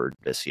Howard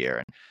this year.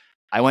 And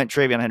I went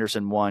TreVeyon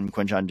Henderson 1,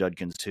 Quinshon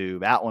Judkins 2.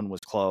 That one was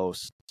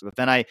close. But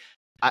then I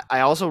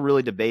also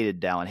really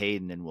debated Dallin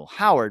Hayden and Will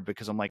Howard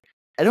because I'm like,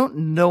 I don't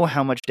know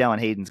how much Dallin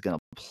Hayden's going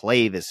to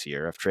play this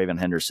year if TreVeyon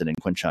Henderson and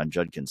Quinshon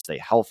Judkins stay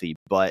healthy.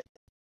 But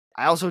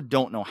I also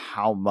don't know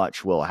how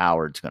much Will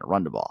Howard's going to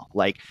run the ball.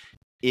 Like,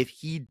 if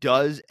he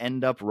does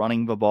end up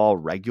running the ball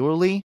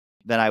regularly,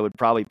 then I would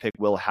probably pick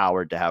Will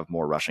Howard to have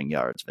more rushing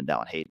yards than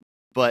Dallin Hayden.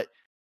 But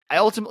I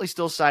ultimately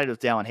still sided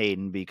with Dallin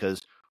Hayden because,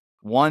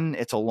 one,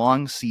 it's a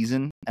long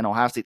season, and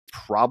Ohio State's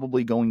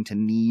probably going to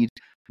need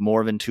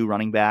more than 2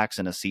 running backs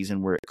in a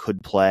season where it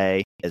could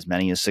play as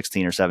many as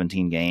 16 or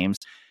 17 games.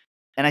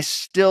 And I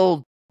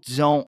still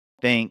don't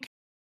think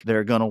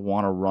they're going to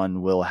want to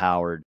run Will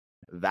Howard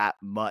that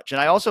much.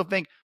 And I also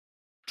think,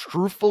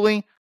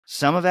 truthfully,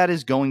 some of that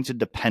is going to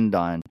depend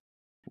on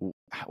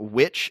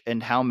which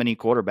and how many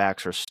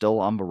quarterbacks are still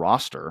on the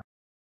roster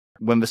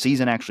when the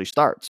season actually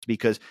starts.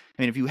 Because,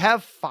 I mean, if you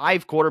have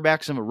 5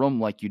 quarterbacks in a room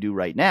like you do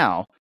right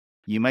now,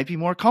 you might be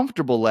more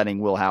comfortable letting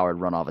Will Howard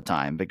run all the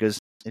time, because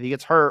if he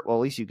gets hurt, well,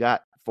 at least you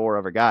got 4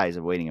 other guys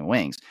waiting in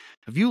wings.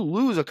 If you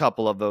lose a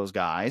couple of those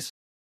guys,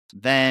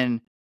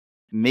 then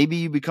maybe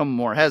you become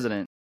more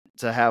hesitant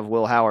to have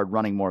Will Howard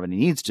running more than he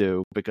needs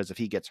to, because if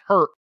he gets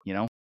hurt,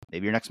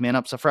 maybe your next man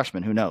up's a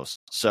freshman, who knows?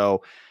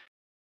 So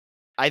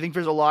I think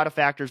there's a lot of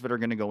factors that are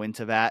going to go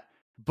into that.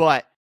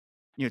 But,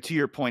 to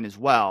your point as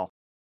well,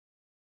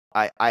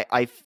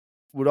 I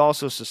would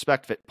also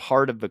suspect that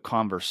part of the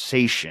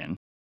conversation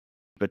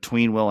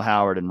between Will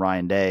Howard and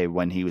Ryan Day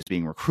when he was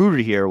being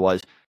recruited here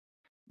was,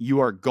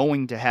 you are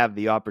going to have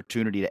the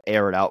opportunity to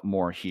air it out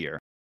more here.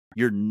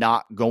 You're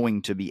not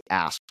going to be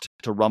asked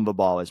to run the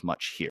ball as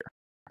much here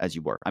as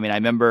you were. I mean, I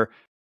remember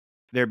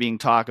there being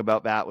talk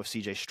about that with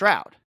C.J.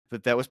 Stroud,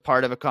 that was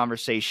part of a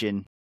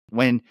conversation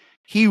when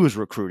he was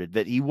recruited,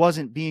 that he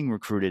wasn't being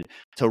recruited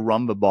to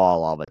run the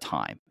ball all the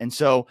time. And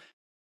so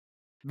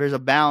there's a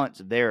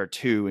balance there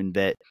too, in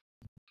that,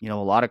 a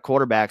lot of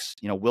quarterbacks,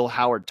 Will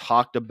Howard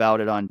talked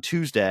about it on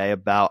Tuesday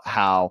about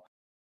how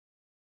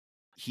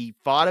he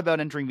thought about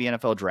entering the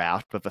NFL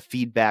draft, but the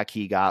feedback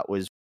he got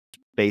was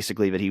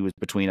basically that he was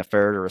between a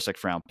third or a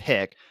sixth round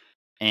pick,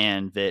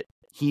 and that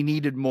he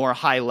needed more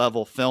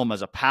high-level film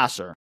as a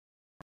passer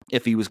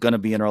if he was going to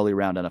be an early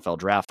round NFL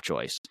draft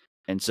choice.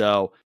 And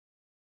so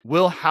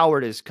Will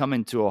Howard is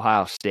coming to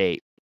Ohio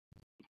State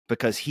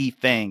because he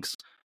thinks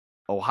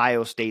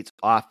Ohio State's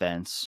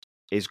offense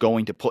is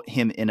going to put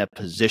him in a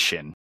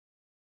position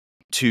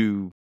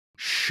to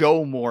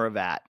show more of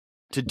that,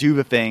 to do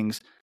the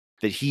things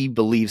that he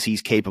believes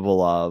he's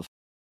capable of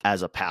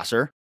as a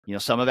passer. You know,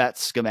 some of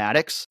that's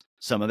schematics,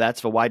 some of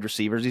that's the wide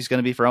receivers he's going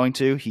to be throwing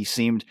to. He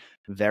seemed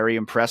very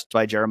impressed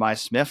by Jeremiah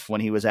Smith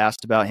when he was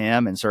asked about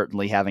him, and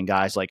certainly having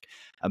guys like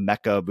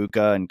Emeka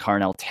Egbuka and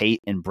Carnell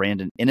Tate and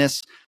Brandon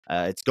Inniss.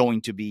 It's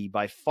going to be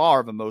by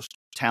far the most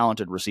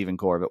talented receiving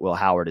core that Will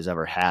Howard has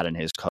ever had in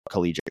his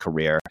collegiate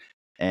career.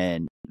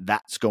 And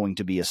that's going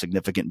to be a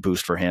significant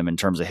boost for him in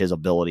terms of his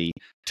ability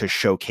to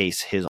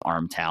showcase his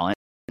arm talent.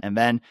 And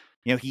then,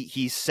 you know,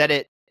 he said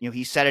it,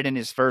 he said it in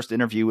his first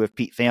interview with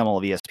Pete Thamel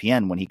of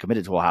ESPN when he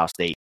committed to Ohio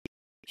State.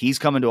 He's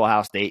coming to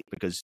Ohio State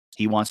because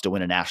he wants to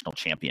win a national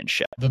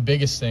championship. The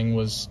biggest thing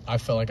was I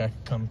felt like I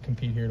could come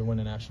compete here to win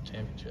a national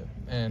championship.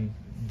 And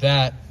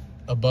that,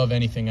 above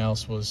anything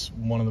else, was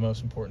one of the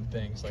most important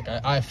things. Like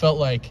I felt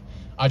like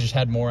I just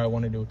had more I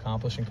wanted to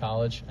accomplish in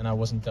college, and I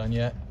wasn't done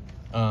yet.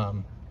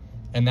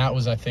 And that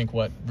was, I think,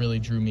 what really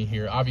drew me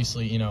here.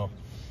 Obviously,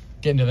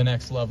 getting to the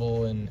next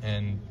level and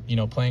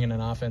playing in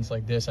an offense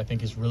like this, I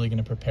think is really going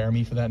to prepare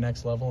me for that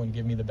next level and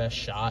give me the best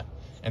shot.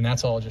 And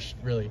that's all just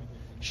really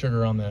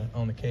sugar on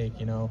the cake,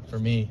 for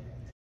me.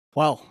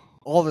 Well,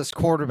 all this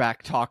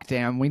quarterback talk,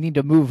 Dan, we need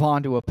to move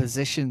on to a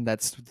position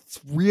that's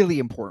really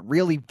important,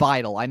 really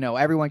vital. I know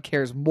everyone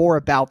cares more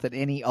about than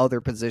any other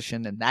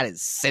position, and that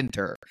is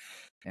center.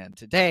 And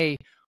today,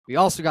 we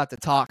also got to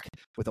talk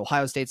with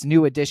Ohio State's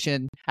new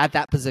addition at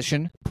that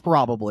position,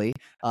 probably,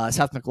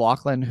 Seth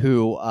McLaughlin,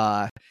 who,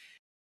 I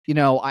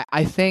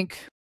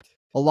think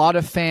a lot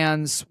of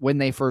fans, when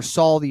they first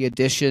saw the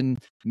addition,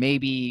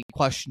 maybe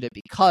questioned it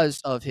because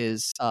of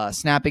his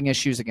snapping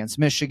issues against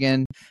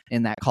Michigan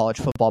in that college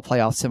football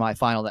playoff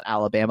semifinal that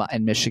Alabama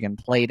and Michigan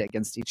played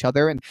against each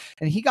other. And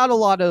he got a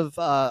lot of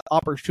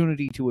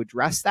opportunity to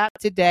address that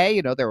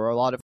today. There were a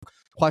lot of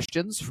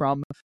questions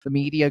from the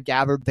media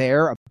gathered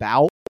there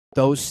about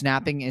those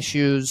snapping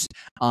issues.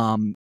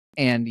 And,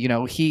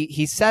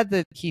 he said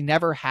that he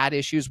never had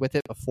issues with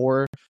it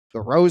before the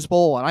Rose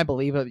Bowl. And I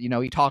believe it.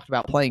 He talked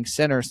about playing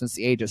center since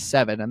the age of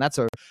 7. And that's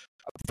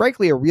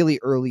frankly a really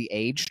early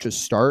age to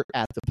start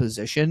at the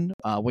position.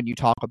 When you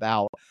talk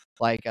about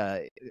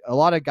a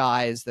lot of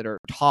guys that are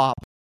top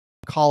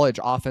college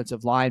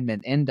offensive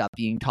linemen end up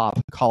being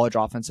top college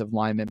offensive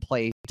linemen,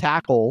 play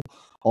tackle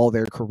all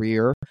their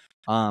career.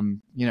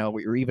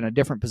 Or even a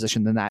different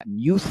position than that in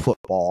youth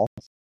football.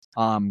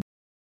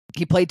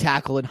 He played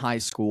tackle in high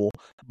school,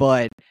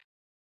 but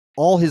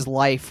all his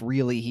life,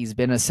 really, he's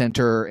been a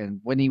center. And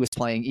when he was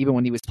playing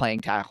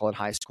tackle in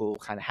high school,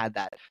 kind of had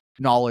that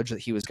knowledge that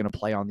he was going to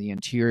play on the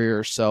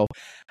interior. So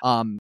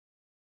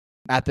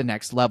at the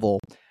next level,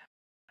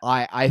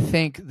 I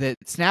think that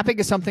snapping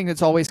is something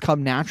that's always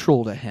come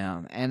natural to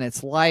him. And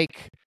it's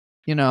like,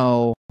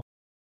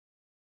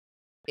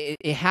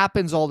 it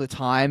happens all the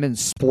time in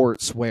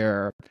sports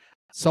where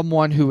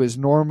someone who is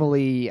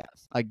normally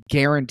a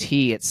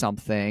guarantee at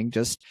something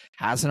just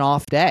has an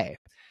off day.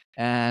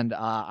 And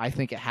I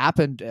think it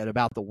happened at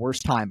about the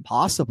worst time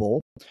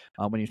possible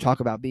when you talk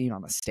about being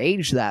on a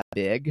stage that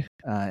big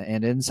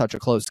and in such a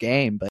close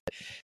game. But,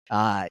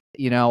 I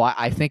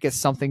think it's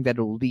something that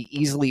will be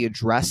easily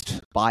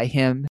addressed by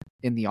him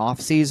in the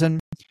offseason.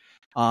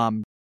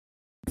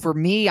 For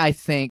me, I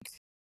think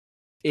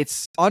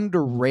it's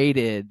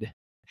underrated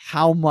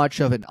how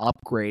much of an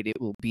upgrade it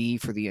will be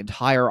for the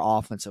entire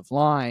offensive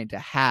line to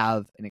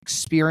have an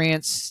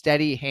experienced,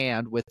 steady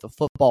hand with the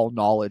football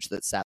knowledge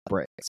that Seth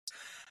brings.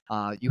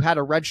 You had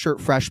a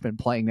redshirt freshman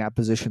playing that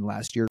position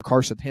last year,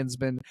 Carson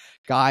Hinsman,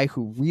 guy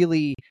who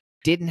really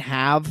didn't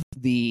have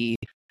the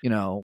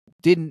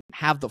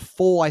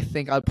full, I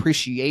think,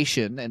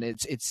 appreciation, and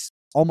it's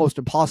almost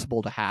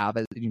impossible to have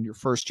in your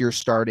first year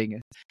starting,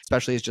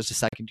 especially as just a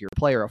second-year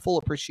player, a full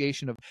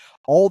appreciation of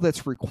all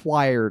that's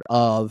required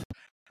of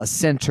a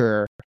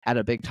center at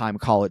a big-time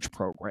college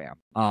program,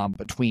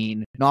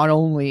 between not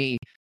only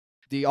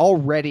the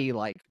already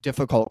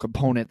difficult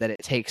component that it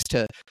takes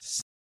to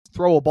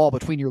throw a ball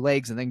between your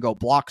legs and then go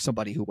block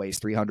somebody who weighs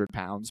 300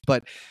 pounds,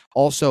 but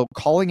also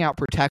calling out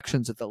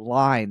protections at the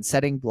line,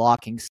 setting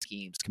blocking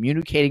schemes,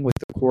 communicating with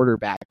the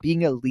quarterback,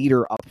 being a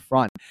leader up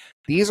front.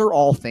 These are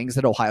all things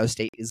that Ohio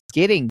State is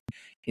getting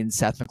in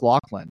Seth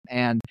McLaughlin.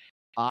 And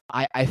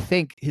I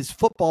think his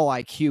football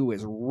IQ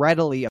is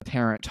readily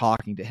apparent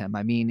talking to him.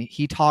 I mean,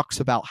 he talks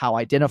about how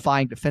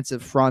identifying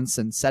defensive fronts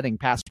and setting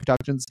pass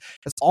protections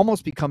has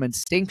almost become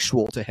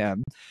instinctual to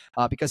him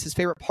because his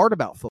favorite part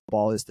about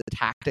football is the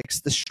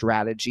tactics, the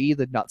strategy,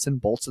 the nuts and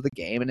bolts of the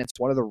game. And it's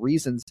one of the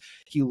reasons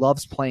he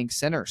loves playing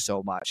center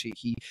so much.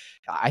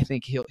 I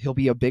think he'll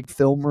be a big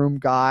film room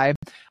guy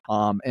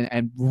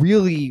and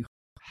really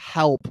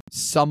help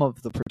some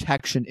of the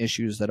protection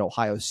issues that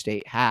Ohio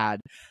State had.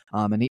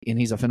 And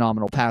he's a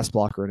phenomenal pass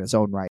blocker in his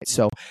own right.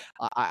 So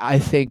I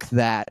think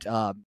that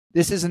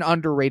this is an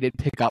underrated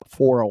pickup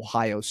for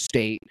Ohio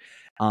State.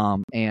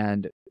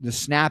 And the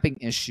snapping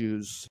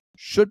issues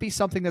should be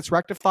something that's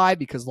rectified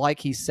because, like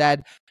he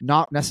said,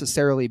 not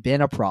necessarily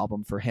been a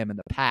problem for him in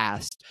the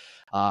past,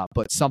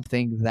 but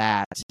something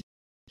that,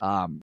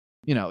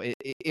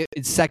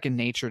 it's second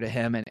nature to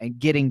him, and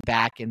getting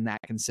back in that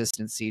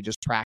consistency,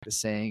 just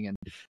practicing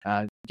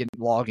and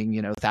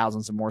logging,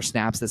 thousands of more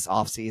snaps this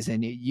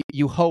offseason.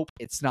 You hope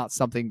it's not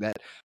something that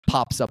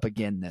pops up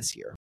again this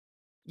year.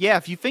 Yeah,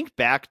 if you think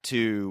back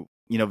to,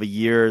 the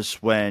years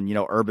when,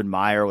 Urban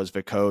Meyer was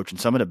the coach and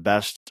some of the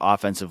best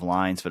offensive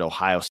lines that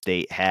Ohio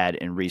State had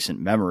in recent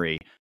memory,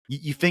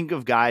 you think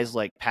of guys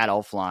like Pat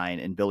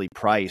Elflein and Billy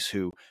Price,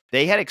 who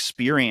they had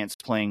experience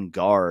playing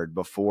guard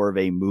before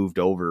they moved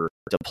over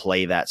to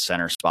play that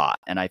center spot.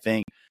 And I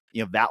think,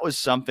 that was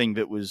something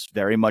that was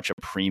very much a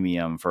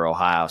premium for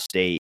Ohio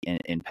State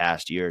in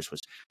past years,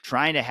 was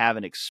trying to have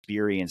an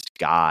experienced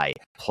guy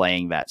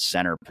playing that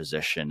center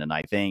position. And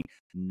I think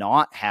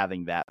not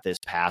having that this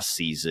past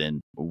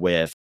season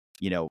with,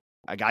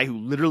 a guy who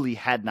literally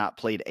had not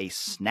played a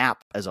snap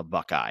as a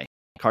Buckeye,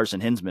 Carson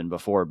Hinsman,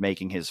 before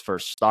making his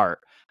first start,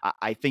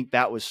 I think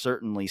that was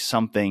certainly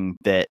something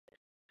that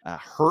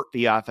hurt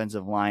the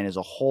offensive line as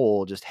a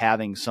whole, just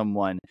having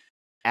someone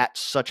at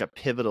such a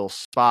pivotal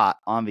spot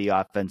on the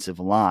offensive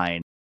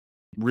line,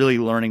 really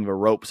learning the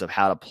ropes of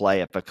how to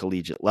play at the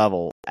collegiate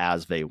level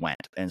as they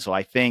went. And so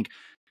I think,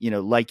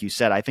 like you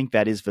said, I think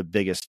that is the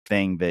biggest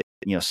thing that,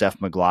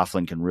 Seth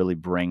McLaughlin can really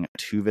bring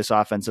to this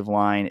offensive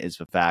line, is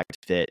the fact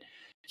that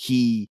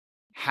he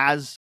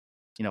has,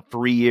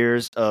 3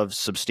 years of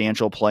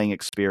substantial playing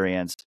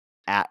experience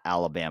at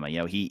Alabama.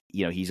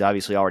 He's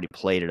obviously already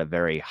played at a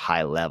very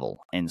high level.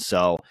 And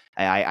so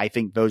I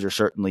think those are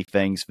certainly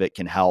things that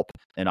can help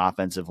an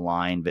offensive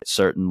line that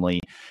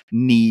certainly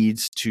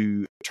needs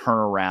to turn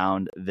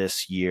around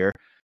this year.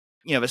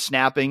 The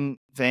snapping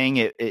thing,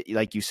 it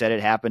like you said, it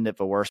happened at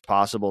the worst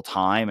possible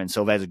time. And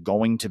so that's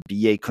going to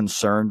be a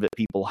concern that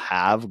people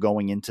have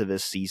going into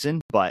this season,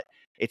 but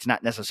it's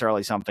not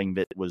necessarily something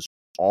that was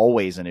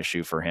always an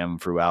issue for him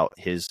throughout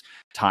his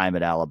time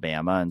at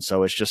Alabama. And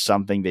so it's just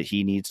something that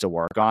he needs to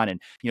work on. And,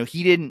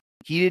 he didn't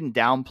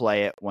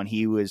downplay it when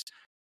he was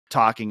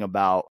talking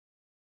about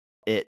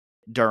it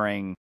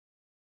during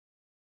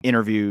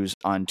interviews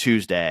on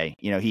Tuesday.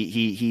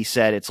 He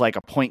said it's like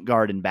a point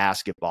guard in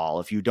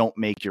basketball. If you don't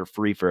make your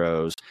free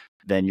throws,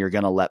 then you're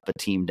going to let the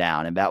team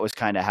down. And that was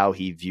kind of how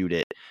he viewed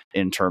it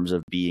in terms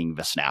of being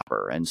the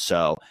snapper. And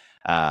so,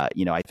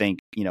 I think,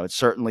 it's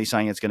certainly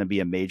something that's going to be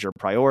a major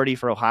priority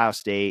for Ohio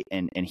State.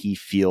 And he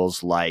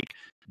feels like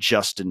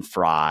Justin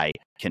Fry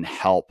can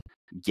help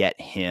get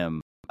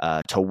him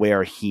to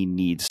where he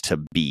needs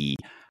to be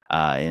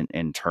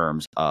in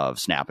terms of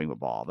snapping the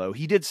ball. Though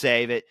he did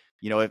say that,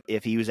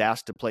 if he was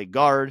asked to play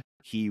guard,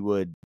 he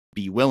would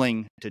be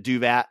willing to do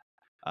that.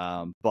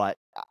 But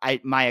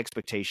my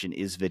expectation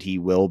is that he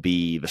will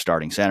be the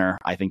starting center.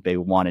 I think they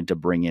wanted to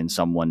bring in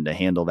someone to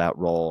handle that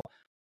role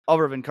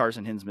other than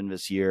Carson Hinsman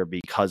this year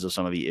because of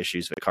some of the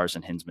issues that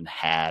Carson Hinsman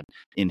had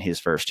in his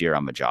first year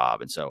on the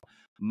job. And so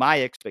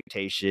my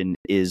expectation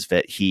is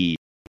that he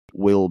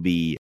will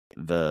be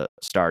the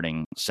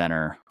starting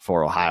center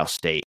for Ohio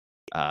State.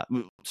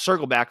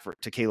 Circle back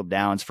to Caleb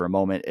Downs for a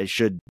moment. I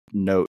should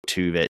note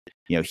too that,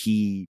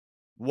 he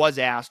was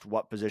asked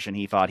what position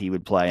he thought he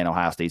would play in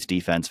Ohio State's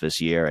defense this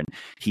year. And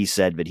he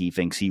said that he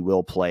thinks he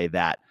will play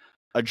that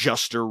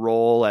adjuster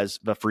role as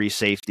the free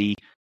safety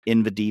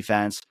in the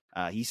defense.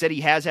 He said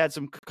he has had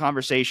some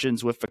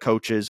conversations with the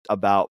coaches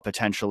about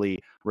potentially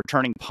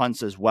returning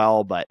punts as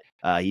well, but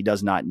he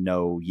does not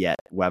know yet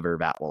whether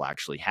that will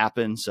actually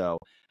happen. So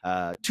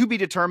to be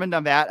determined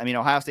on that. I mean,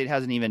 Ohio State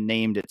hasn't even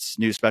named its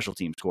new special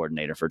teams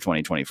coordinator for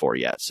 2024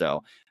 yet.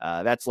 So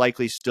that's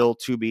likely still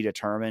to be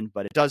determined,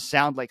 but it does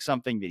sound like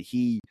something that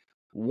he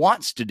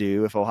wants to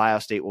do if Ohio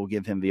State will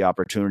give him the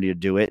opportunity to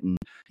do it. And,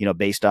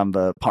 based on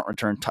the punt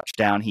return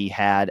touchdown he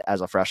had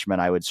as a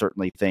freshman, I would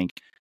certainly think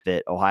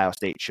that Ohio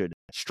State should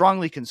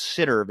strongly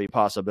consider the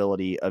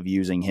possibility of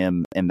using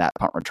him in that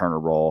punt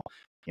returner role.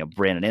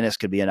 Brandon Inniss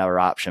could be another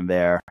option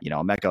there.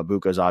 Emeka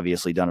Egbuka's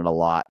obviously done it a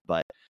lot,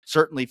 but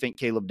certainly think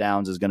Caleb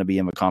Downs is going to be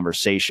in the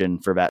conversation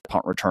for that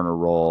punt returner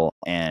role.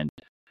 And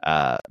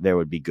there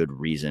would be good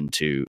reason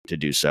to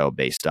do so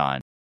based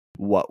on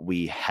what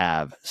we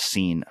have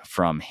seen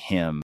from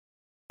him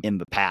in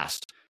the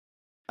past.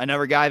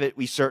 Another guy that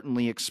we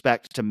certainly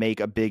expect to make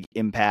a big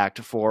impact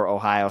for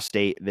Ohio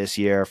State this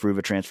year through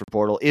the transfer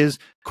portal is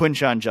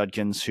Quinshon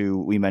Judkins,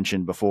 who we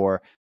mentioned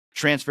before,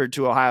 transferred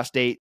to Ohio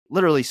State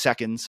literally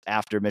seconds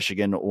after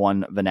Michigan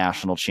won the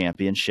national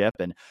championship.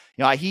 And,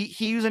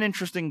 he was an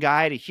interesting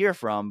guy to hear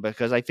from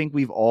because I think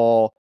we've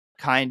all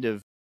kind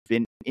of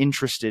been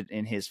interested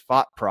in his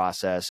thought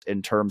process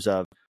in terms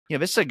of,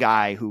 this is a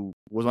guy who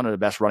was one of the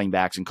best running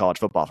backs in college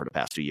football for the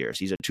past 2 years.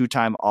 He's a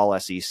 2-time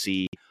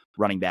All-SEC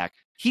running back.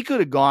 he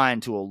could have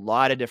gone to a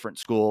lot of different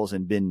schools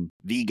and been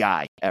the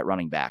guy at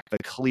running back, the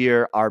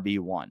clear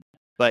RB1.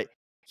 But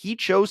he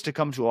chose to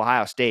come to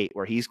Ohio State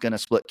where he's going to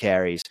split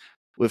carries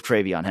with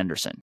TreVeyon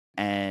Henderson.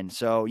 And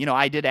so,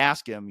 I did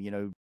ask him,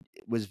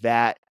 was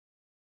that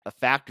a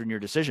factor in your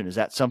decision? Is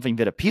that something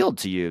that appealed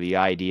to you, the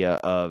idea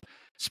of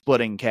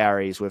splitting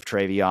carries with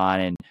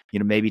TreVeyon and,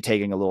 maybe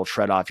taking a little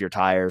tread off your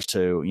tires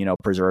to,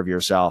 preserve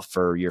yourself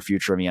for your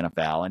future in the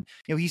NFL? And,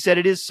 he said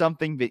it is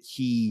something that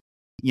he,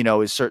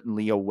 is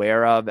certainly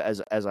aware of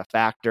as a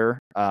factor,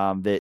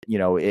 that,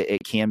 it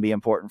can be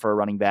important for a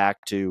running back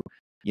to,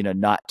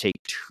 not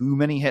take too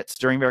many hits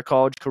during their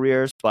college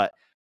careers, but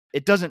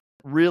it doesn't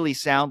really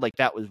sound like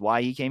that was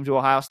why he came to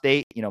Ohio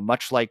State.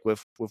 Much like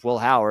with Will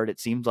Howard, it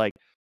seems like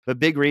the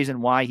big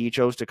reason why he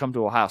chose to come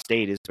to Ohio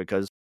State is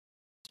because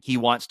he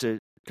wants to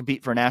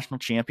compete for a national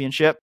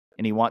championship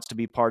and he wants to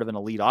be part of an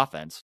elite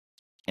offense.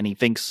 And he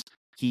thinks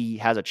he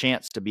has a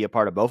chance to be a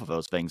part of both of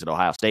those things at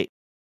Ohio State.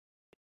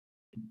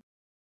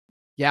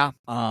 Yeah.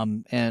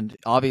 And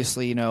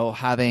obviously,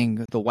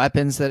 having the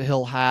weapons that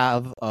he'll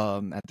have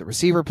at the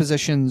receiver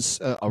positions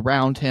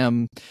around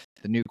him,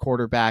 the new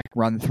quarterback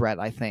run threat,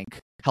 I think,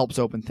 helps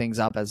open things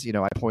up, as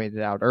I pointed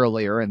out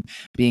earlier, and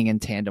being in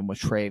tandem with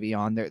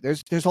TreVeyon.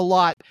 There's a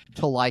lot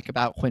to like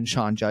about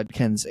Quinshon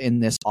Judkins in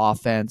this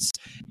offense.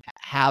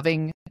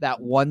 Having that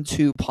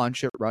 1-2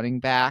 punch at running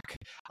back,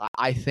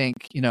 I think,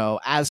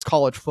 as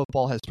college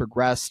football has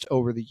progressed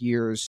over the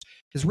years,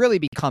 has really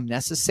become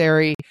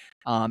necessary.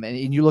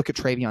 And you look at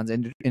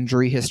TreVeyon's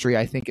injury history,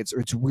 I think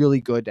it's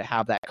really good to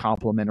have that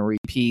complementary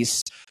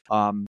piece,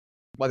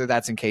 whether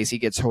that's in case he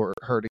gets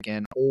hurt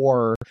again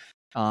or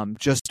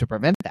just to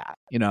prevent that.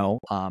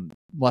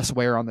 Less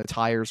wear on the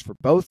tires for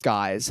both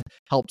guys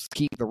helps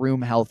keep the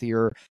room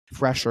healthier,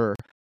 fresher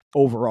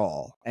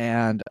overall.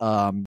 And,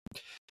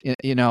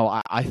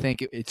 I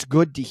think it's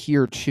good to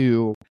hear,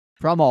 too,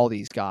 from all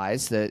these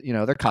guys that,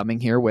 they're coming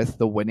here with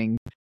the winning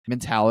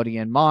mentality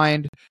in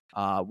mind,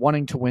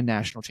 wanting to win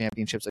national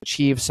championships,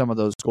 achieve some of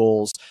those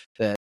goals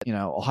that,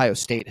 Ohio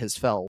State has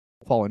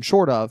fallen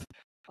short of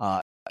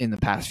in the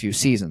past few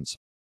seasons.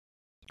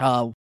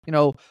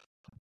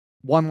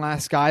 One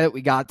last guy that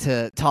we got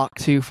to talk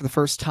to for the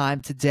first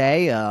time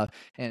today, and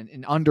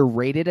an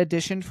underrated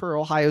addition for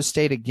Ohio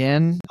State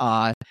again,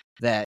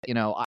 that,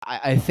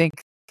 I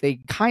think they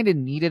kind of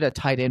needed a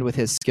tight end with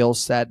his skill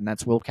set, and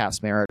that's Will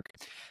Kacmarek.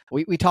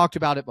 We talked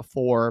about it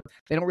before.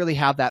 They don't really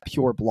have that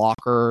pure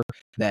blocker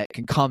that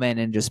can come in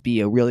and just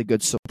be a really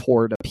good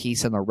support, a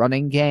piece in the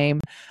running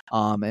game.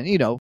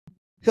 And,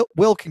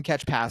 Will can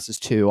catch passes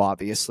too,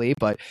 obviously,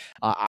 but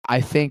I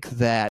think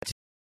that,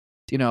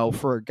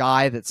 for a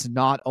guy that's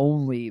not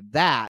only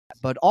that,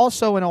 but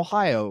also an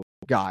Ohio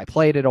guy,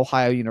 played at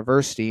Ohio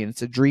University, and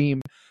it's a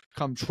dream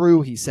come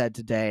true, he said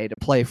today, to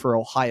play for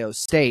Ohio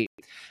State.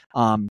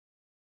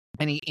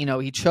 And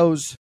he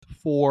chose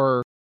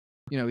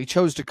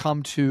to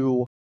come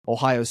to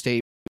Ohio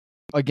State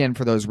again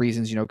for those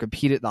reasons,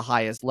 compete at the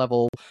highest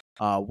level,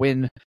 try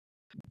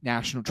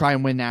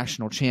and win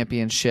national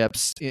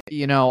championships.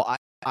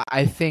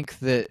 I think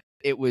that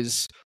it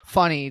was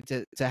funny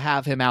to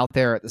have him out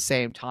there at the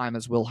same time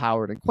as Will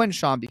Howard and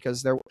Quinshon,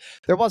 because there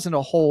wasn't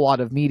a whole lot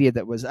of media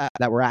that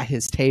were at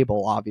his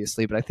table,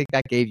 obviously, but I think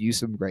that gave you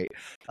some great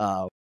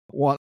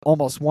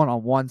almost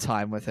one-on-one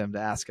time with him to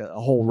ask a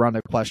whole run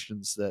of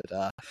questions that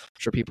I'm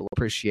sure people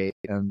appreciate.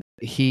 And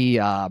he,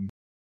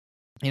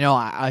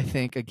 I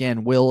think,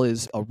 again, Will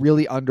is a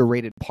really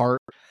underrated part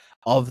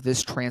of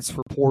this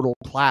transfer portal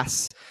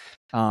class.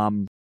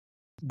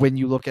 When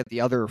you look at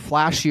the other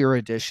flashier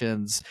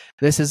additions,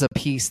 this is a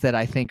piece that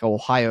I think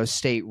Ohio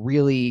State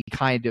really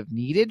kind of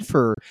needed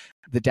for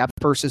the depth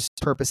purposes,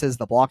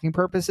 the blocking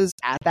purposes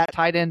at that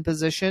tight end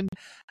position,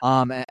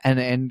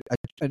 and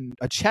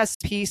a chess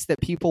piece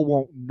that people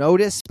won't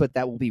notice, but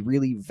that will be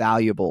really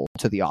valuable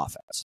to the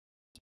offense.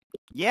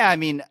 Yeah, I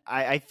mean,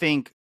 I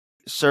think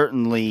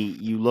certainly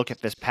you look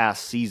at this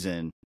past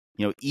season,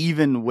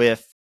 even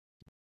with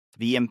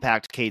the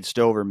impact Cade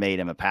Stover made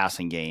in a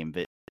passing game,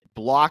 that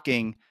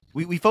blocking,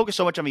 we focus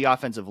so much on the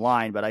offensive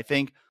line, but I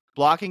think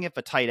blocking at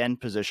the tight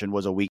end position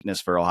was a weakness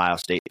for Ohio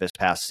State this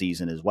past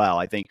season as well.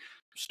 I think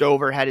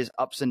Stover had his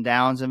ups and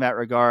downs in that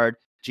regard.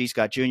 G.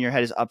 Scott Jr.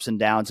 had his ups and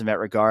downs in that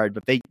regard,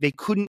 but they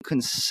couldn't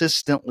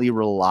consistently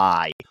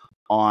rely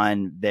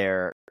on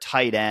their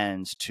tight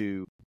ends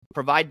to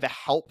provide the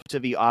help to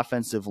the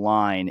offensive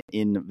line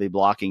in the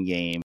blocking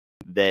game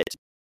that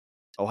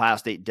Ohio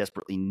State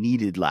desperately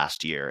needed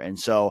last year. And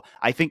so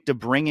I think to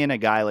bring in a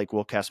guy like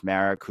Will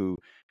Kacmarek, who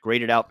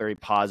graded out very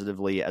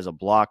positively as a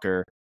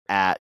blocker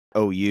at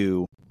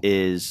OU,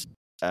 is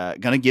going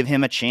to give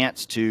him a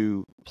chance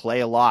to play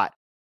a lot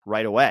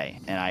right away.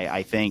 And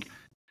I think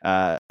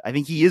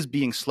he is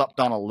being slept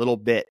on a little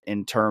bit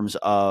in terms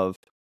of,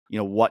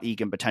 what he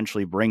can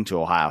potentially bring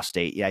to Ohio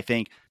State. Yeah, I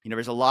think,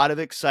 there's a lot of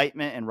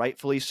excitement, and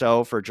rightfully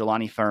so, for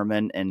Jelani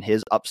Thurman and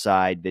his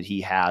upside that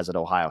he has at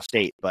Ohio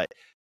State. But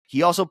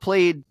he also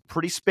played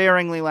pretty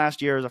sparingly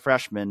last year as a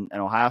freshman,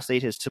 and Ohio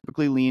State has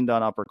typically leaned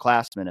on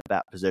upperclassmen at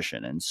that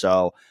position. And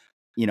so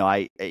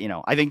I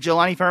think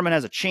Jelani Furman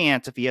has a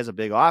chance if he has a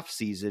big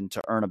offseason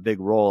to earn a big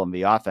role in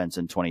the offense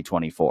in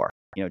 2024.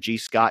 G.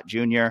 Scott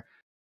Jr.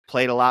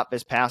 played a lot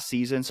this past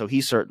season, so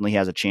he certainly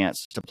has a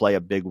chance to play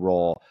a big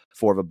role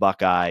for the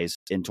Buckeyes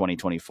in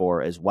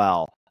 2024 as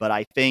well. But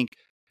I think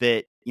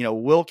that,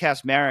 Will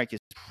Kacmarek is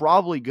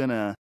probably going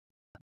to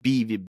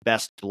be the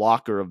best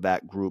blocker of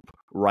that group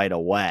right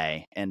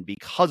away. And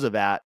because of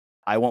that,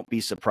 I won't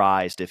be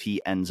surprised if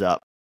he ends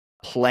up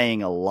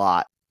playing a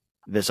lot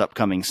this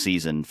upcoming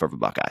season for the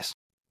Buckeyes.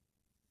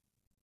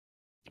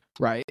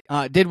 Right.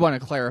 Did want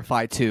to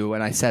clarify, too,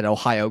 when I said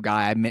Ohio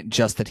guy, I meant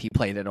just that he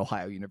played at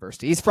Ohio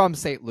University. He's from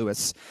St.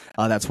 Louis.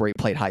 That's where he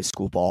played high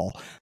school ball.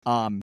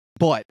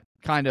 But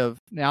kind of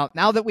now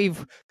that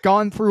we've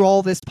gone through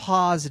all this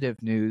positive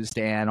news,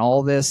 Dan,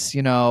 all this,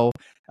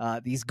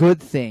 these good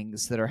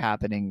things that are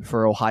happening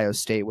for Ohio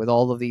State with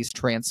all of these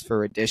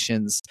transfer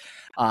additions,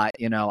 I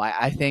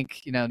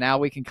think, now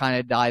we can kind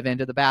of dive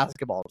into the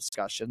basketball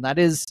discussion. That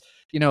is,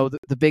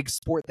 the big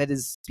sport that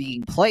is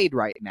being played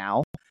right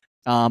now.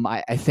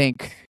 I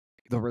think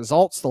the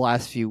results the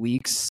last few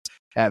weeks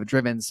have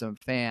driven some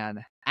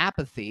fan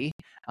apathy,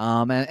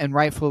 and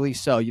rightfully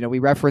so. We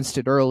referenced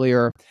it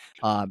earlier.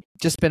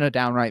 Just been a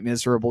downright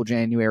miserable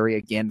January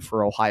again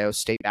for Ohio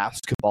State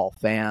basketball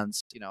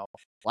fans.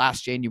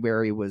 Last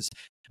January was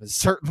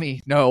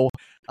certainly no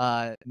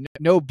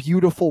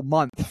beautiful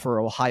month for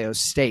Ohio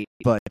State,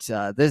 but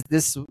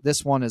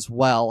this one as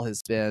well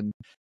has been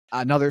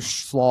another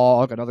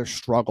slog, another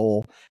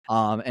struggle,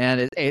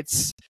 and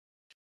it's.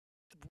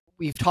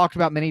 We've talked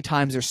about many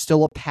times, there's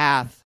still a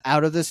path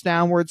out of this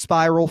downward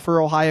spiral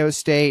for Ohio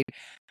State.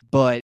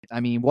 But,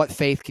 what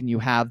faith can you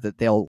have that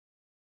they'll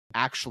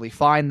actually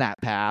find that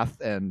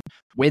path and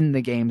win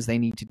the games they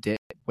need to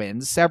win,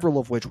 several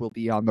of which will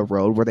be on the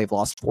road where they've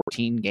lost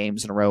 14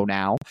 games in a row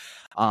now,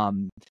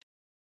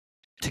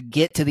 to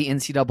get to the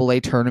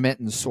NCAA tournament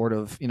and sort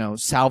of,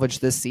 salvage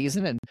this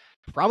season and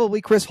probably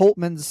Chris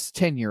Holtmann's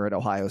tenure at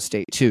Ohio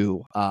State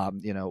too,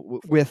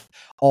 with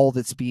all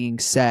that's being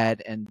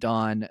said and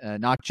done,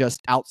 not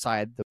just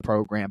outside the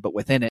program, but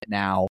within it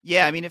now.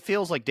 Yeah, it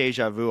feels like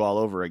deja vu all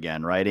over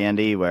again, right,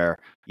 Andy? Where,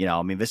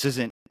 this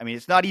isn't,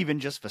 it's not even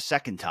just the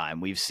second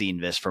time we've seen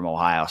this from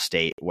Ohio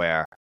State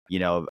where,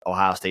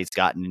 Ohio State's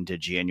gotten into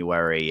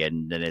January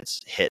and then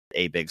it's hit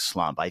a big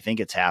slump. I think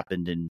it's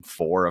happened in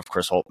 4 of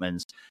Chris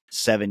Holtmann's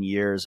 7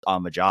 years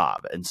on the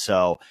job. And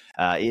so,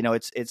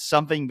 it's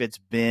something that's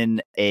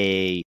been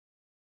a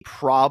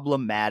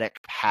problematic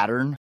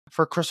pattern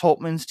for Chris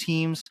Holtmann's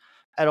teams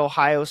at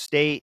Ohio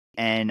State.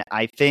 And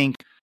I think,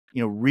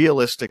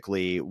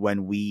 realistically,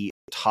 when we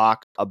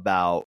talk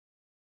about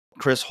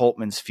Chris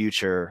Holtmann's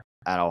future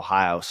at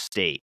Ohio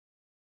State,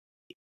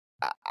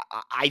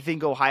 I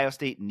think Ohio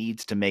State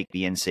needs to make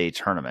the NCAA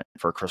tournament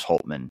for Chris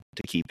Holtmann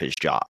to keep his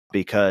job,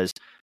 because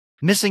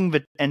missing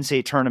the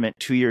NCAA tournament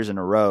 2 years in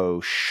a row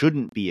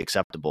shouldn't be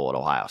acceptable at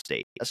Ohio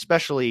State,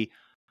 especially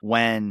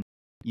when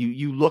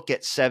you look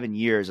at 7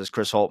 years as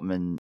Chris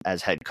Holtmann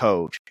as head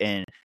coach,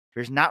 and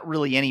there's not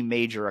really any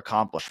major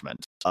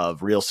accomplishment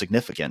of real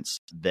significance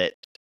that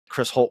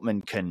Chris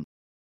Holtmann can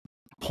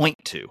point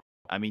to.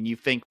 You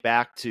think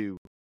back to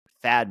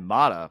Thad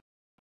Matta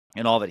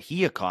and all that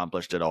he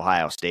accomplished at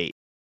Ohio State.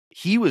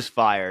 He was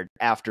fired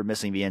after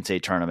missing the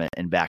NCAA tournament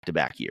in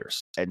back-to-back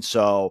years. And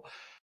so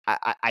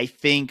I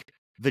think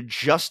the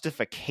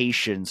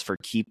justifications for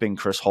keeping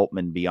Chris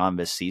Holtmann beyond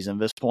this season,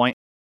 this point,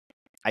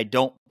 I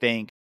don't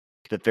think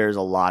that there's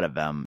a lot of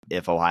them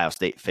if Ohio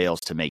State fails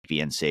to make the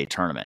NCAA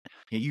tournament.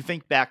 You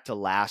think back to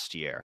last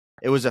year,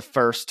 it was the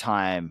first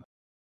time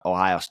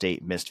Ohio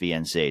State missed the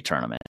NCAA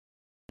tournament.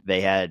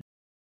 They had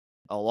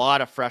a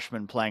lot of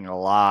freshmen playing a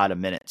lot of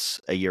minutes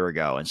a year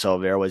ago. And so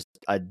there was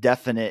a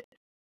definite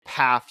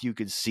path you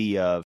could see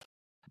of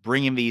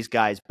bringing these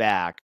guys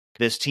back.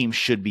 This team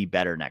should be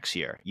better next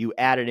year. You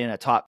added in a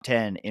top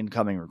 10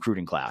 incoming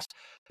recruiting class.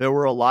 There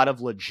were a lot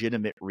of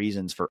legitimate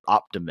reasons for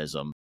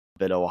optimism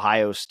that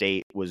Ohio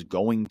State was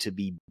going to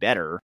be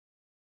better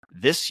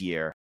this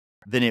year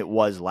than it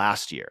was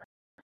last year.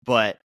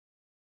 But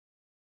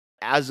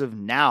as of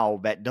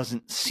now, that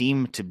doesn't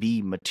seem to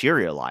be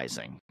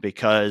materializing,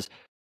 because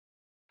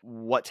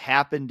what's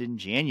happened in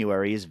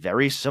January is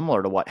very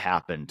similar to what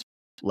happened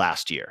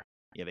last year.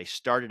 They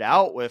started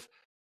out with,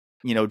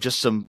 just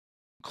some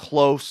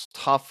close,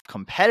 tough,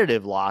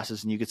 competitive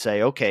losses, and you could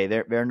say, okay,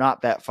 they're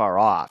not that far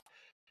off.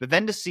 But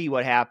then to see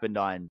what happened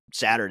on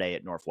Saturday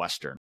at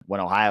Northwestern, when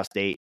Ohio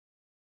State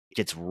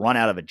gets run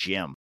out of a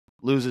gym,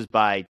 loses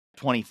by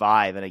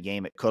 25 in a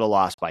game it could have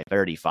lost by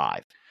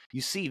 35.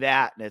 You see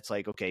that, and it's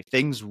like, okay,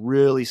 things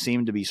really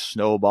seem to be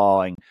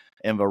snowballing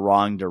in the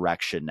wrong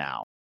direction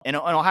now. And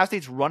Ohio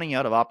State's running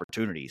out of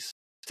opportunities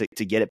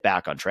to get it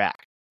back on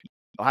track.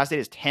 Ohio State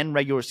has 10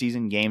 regular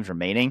season games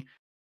remaining.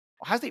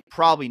 Ohio State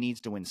probably needs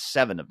to win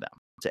 7 of them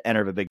to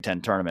enter the Big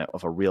Ten tournament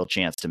with a real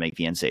chance to make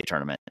the NCAA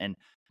tournament. And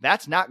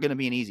that's not going to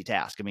be an easy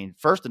task.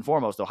 First and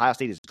foremost, Ohio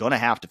State is going to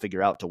have to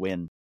figure out to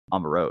win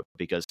on the road,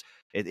 because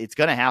it's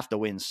going to have to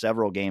win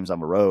several games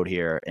on the road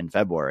here in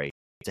February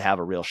to have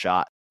a real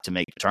shot to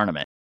make the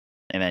tournament.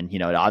 And then,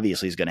 it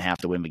obviously is going to have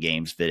to win the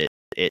games that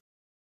it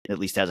at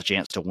least has a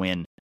chance to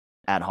win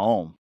at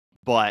home.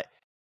 But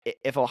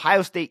if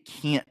Ohio State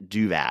can't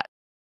do that,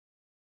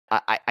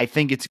 I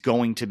think it's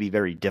going to be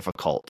very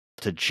difficult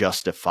to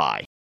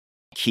justify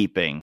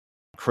keeping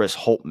Chris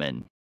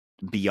Holtmann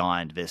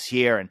beyond this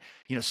year. And,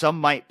 some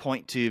might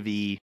point to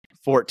the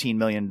 $14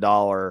 million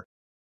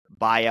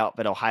buyout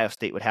that Ohio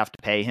State would have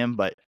to pay him,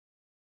 but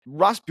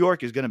Ross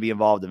Bjork is going to be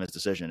involved in this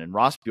decision. And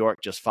Ross Bjork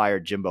just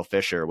fired Jimbo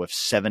Fisher with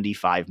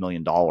 $75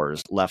 million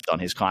left on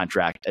his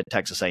contract at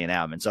Texas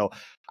A&M. And so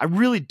I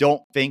really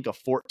don't think a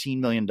 $14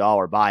 million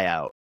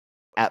buyout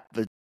at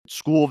the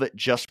school that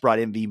just brought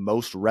in the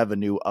most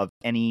revenue of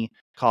any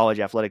college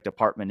athletic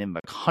department in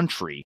the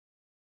country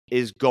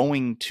is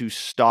going to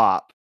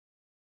stop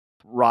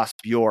Ross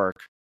Bjork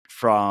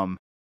from,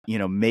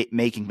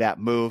 making that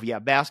move. Yeah,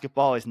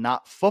 basketball is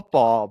not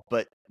football,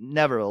 but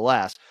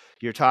nevertheless,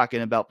 you're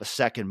talking about the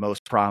second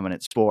most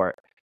prominent sport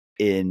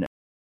in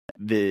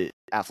the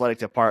athletic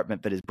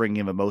department that is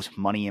bringing in the most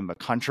money in the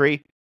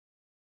country.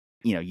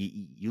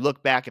 You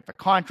look back at the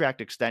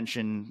contract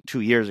extension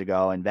 2 years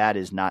ago, and that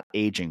is not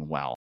aging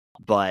well.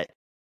 But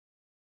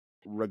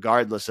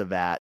regardless of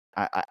that,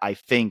 I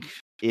think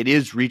it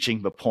is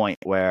reaching the point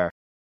where,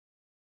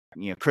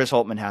 Chris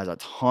Holtmann has a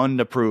ton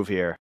to prove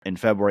here in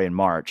February and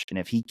March. And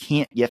if he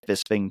can't get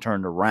this thing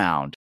turned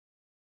around,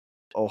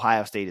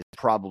 Ohio State is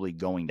probably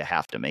going to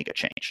have to make a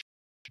change.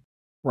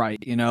 Right.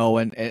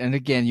 And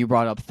again, you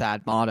brought up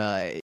Thad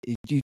Matta.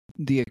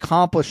 The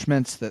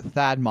accomplishments that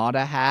Thad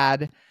Matta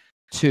had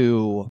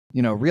to,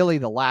 really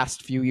the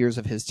last few years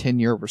of his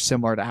tenure were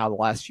similar to how the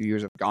last few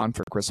years have gone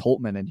for Chris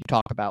Holtmann. And you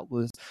talk about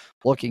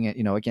looking at,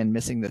 again,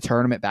 missing the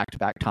tournament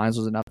back-to-back times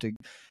was enough to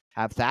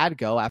have Thad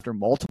go after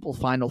multiple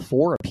Final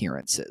Four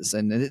appearances.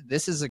 And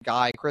this is a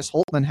guy, Chris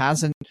Holtmann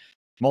hasn't,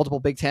 multiple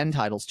Big Ten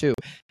titles too.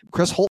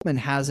 Chris Holtmann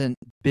hasn't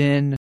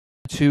been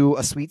to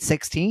a Sweet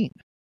 16.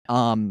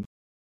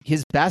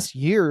 His best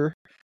year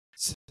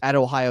at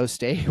Ohio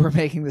State were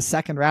making the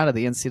second round of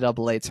the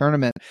NCAA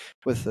tournament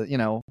with,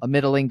 a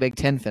middling Big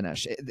Ten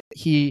finish.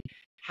 He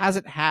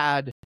hasn't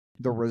had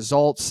the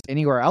results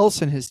anywhere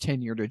else in his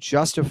tenure to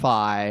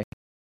justify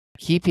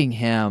keeping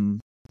him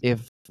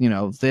if,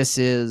 this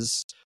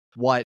is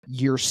what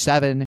year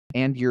 7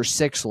 and year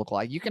 6 look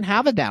like. You can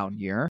have a down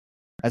year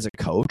as a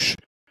coach,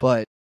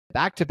 but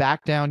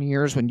back-to-back down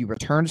years when you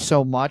returned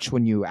so much,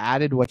 when you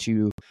added what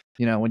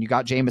when you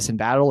got Jamison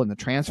Battle in the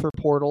transfer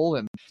portal,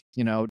 and,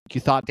 you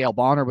thought Dale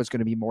Bonner was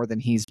going to be more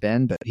than he's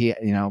been, but he,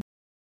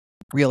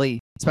 really,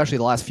 especially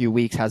the last few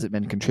weeks, hasn't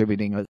been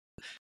contributing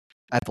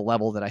at the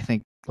level that I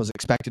think was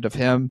expected of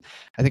him.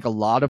 I think a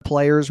lot of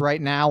players right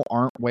now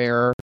aren't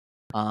where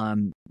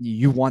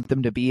you want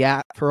them to be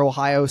at for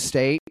Ohio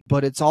State,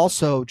 but it's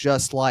also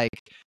just like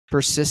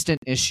persistent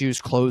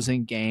issues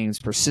closing games,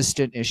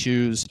 persistent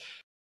issues,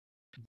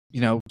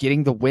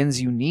 getting the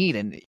wins you need.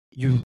 And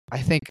I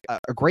think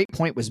a great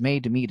point was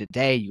made to me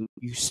today.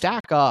 You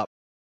stack up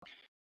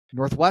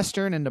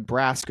Northwestern and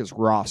Nebraska's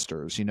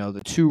rosters,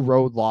 the 2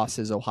 road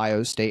losses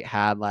Ohio State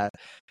had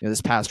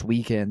this past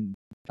weekend,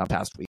 not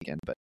past weekend,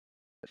 but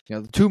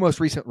the 2 most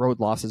recent road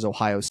losses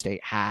Ohio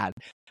State had,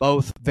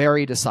 both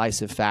very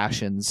decisive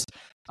fashions.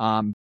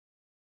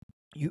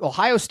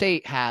 Ohio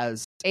State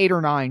has 8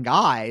 or 9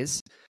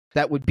 guys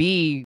that would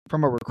be,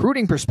 from a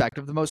recruiting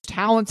perspective, the most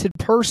talented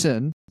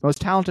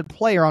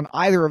player on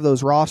either of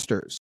those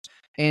rosters.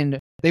 And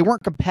they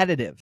weren't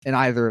competitive in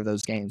either of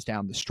those games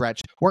down the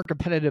stretch, weren't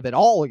competitive at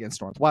all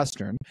against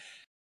Northwestern.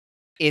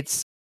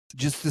 It's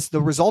just this,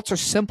 the results are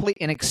simply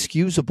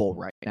inexcusable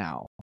right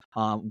now.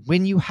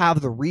 When you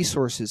have the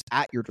resources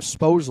at your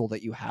disposal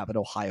that you have at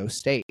Ohio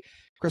State.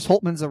 Chris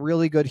Holtmann's a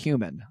really good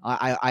human.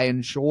 I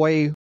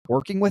enjoy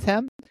working with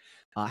him.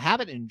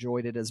 Haven't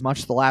enjoyed it as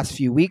much the last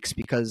few weeks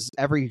because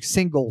every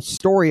single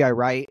story I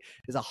write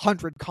is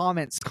 100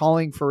 comments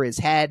calling for his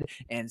head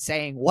and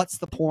saying, "What's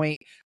the point?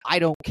 I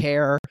don't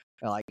care."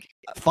 Like,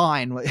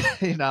 fine,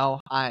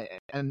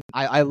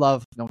 I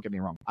love. Don't get me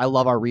wrong. I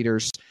love our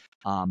readers.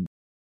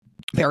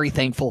 Very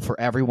thankful for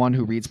everyone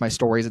who reads my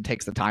stories and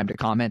takes the time to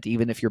comment,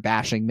 even if you're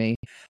bashing me.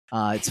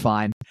 It's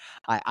fine.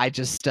 I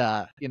just,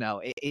 I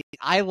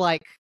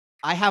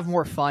have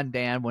more fun,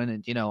 Dan,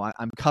 when,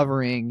 I'm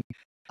covering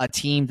a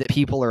team that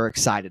people are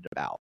excited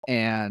about.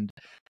 And,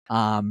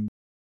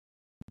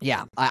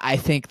 I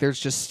think there's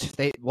just,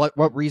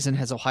 what reason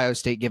has Ohio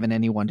State given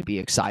anyone to be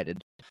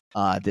excited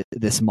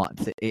this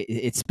month?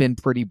 It's been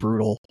pretty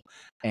brutal.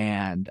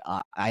 And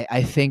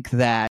I think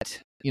that,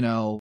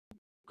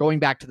 going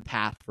back to the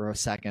path for a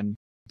second,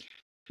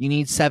 you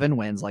need 7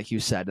 wins, like you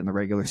said, in the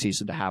regular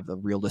season to have the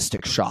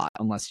realistic shot,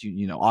 unless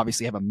you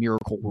obviously have a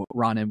miracle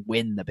run and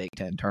win the Big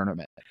Ten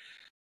tournament.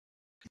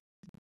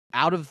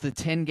 Out of the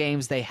 10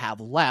 games they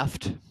have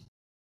left,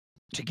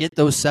 to get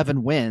those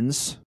 7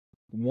 wins,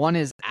 one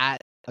is at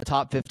a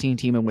top 15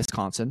 team in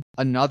Wisconsin.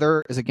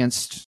 Another is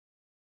against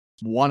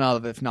one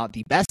of, if not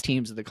the best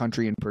teams in the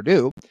country in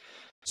Purdue.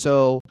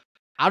 So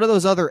out of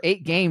those other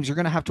 8 games, you're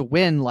going to have to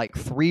win like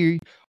 3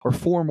 or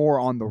 4 more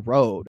on the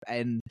road.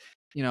 And,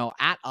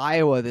 at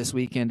Iowa this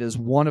weekend is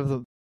one of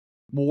the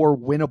more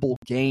winnable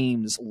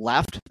games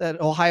left that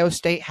Ohio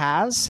State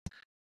has.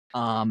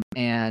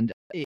 And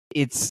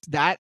it's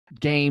that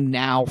game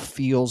now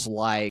feels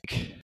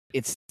like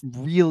it's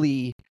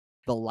really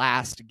the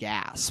last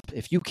gasp.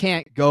 If you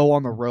can't go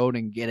on the road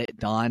and get it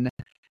done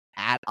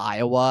at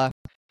Iowa,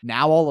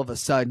 now all of a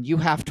sudden you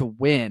have to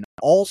win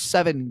all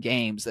 7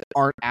 games that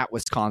aren't at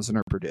Wisconsin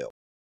or Purdue.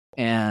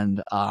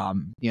 And,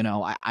 you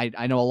know,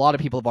 I know a lot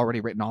of people have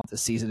already written off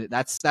this season.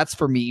 That's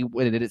for me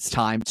when it's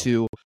time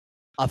to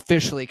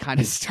officially kind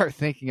of start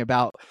thinking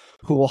about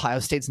who Ohio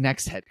State's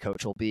next head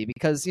coach will be,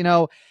 because, you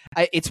know,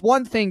 it's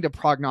one thing to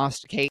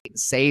prognosticate and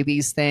say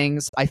these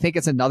things. I think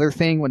it's another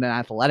thing when an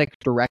athletic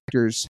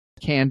director's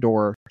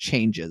candor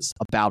changes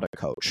about a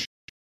coach.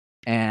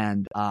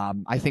 And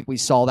I think we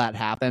saw that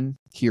happen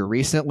here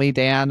recently,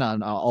 Dan.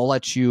 And I'll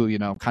let you, you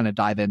know, kind of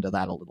dive into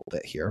that a little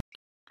bit here.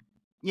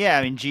 Yeah,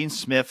 I mean, Gene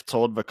Smith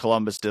told the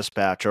Columbus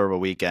Dispatch over the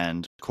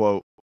weekend,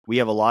 quote, "We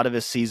have a lot of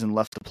this season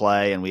left to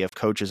play, and we have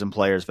coaches and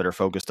players that are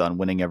focused on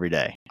winning every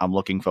day. I'm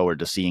looking forward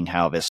to seeing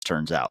how this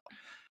turns out."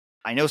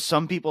 I know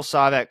some people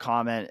saw that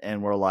comment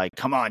and were like,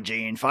 "Come on,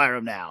 Gene, fire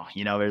him now."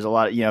 You know, there's a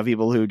lot of, you know,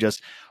 people who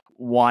just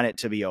want it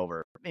to be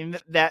over. I mean,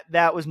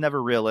 that was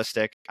never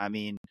realistic. I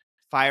mean,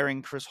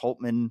 firing Chris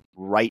Holtmann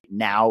right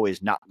now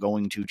is not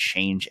going to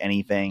change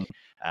anything.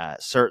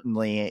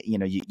 Certainly, you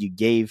know, you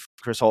gave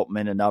Chris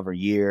Holtmann another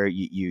year.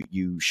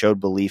 You showed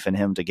belief in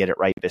him to get it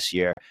right this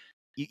year.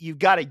 You've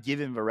got to give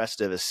him the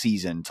rest of the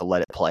season to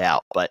let it play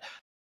out. But,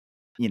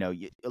 you know,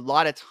 a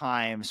lot of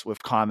times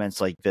with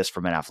comments like this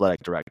from an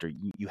athletic director,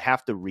 you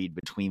have to read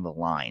between the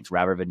lines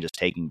rather than just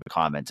taking the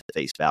comments at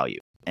face value.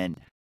 And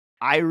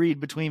I read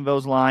between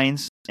those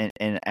lines,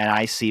 and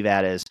I see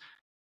that as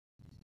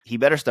he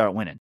better start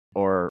winning,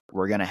 or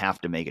we're going to have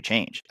to make a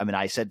change. I mean,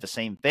 I said the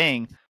same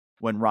thing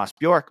when Ross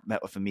Bjork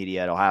met with the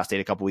media at Ohio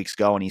State a couple weeks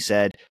ago, and he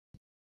said,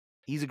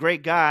 he's a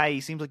great guy.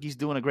 He seems like he's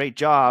doing a great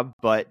job,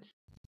 but,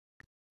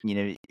 you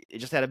know, he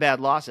just had a bad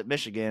loss at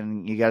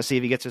Michigan. You got to see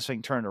if he gets this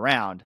thing turned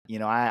around. You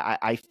know,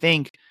 I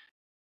think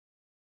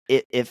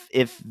if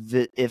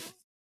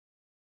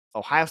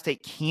Ohio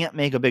State can't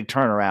make a big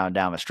turnaround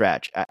down the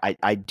stretch,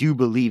 I do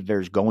believe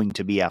there's going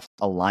to be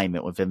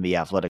alignment within the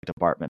athletic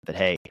department that,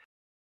 hey,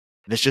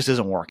 this just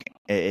isn't working.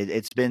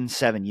 It's been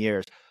 7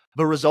 years.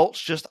 The results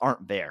just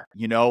aren't there.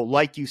 You know,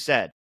 like you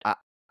said,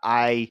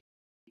 I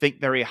think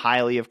very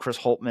highly of Chris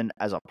Holtmann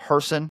as a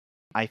person.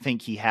 I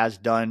think he has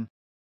done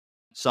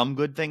some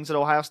good things at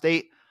Ohio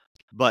State,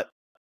 but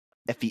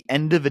at the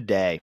end of the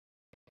day,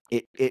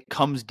 it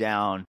comes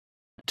down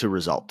to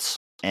results,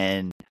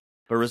 and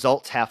the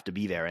results have to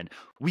be there. And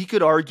we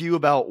could argue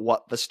about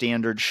what the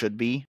standard should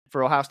be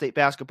for Ohio State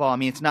basketball. I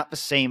mean, it's not the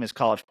same as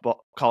college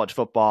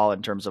football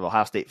in terms of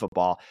Ohio State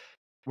football.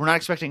 We're not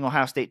expecting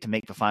Ohio State to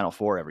make the Final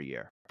Four every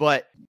year,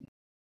 but,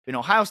 you know,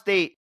 Ohio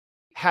State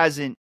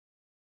hasn't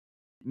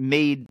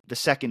made the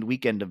second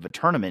weekend of the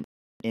tournament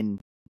in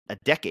a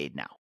decade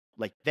now.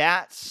 Like,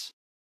 that's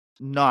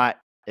not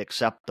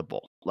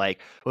acceptable.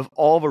 Like, with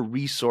all the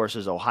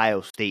resources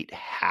Ohio State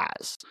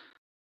has,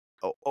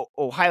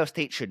 Ohio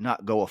State should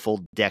not go a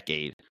full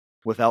decade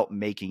without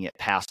making it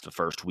past the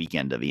first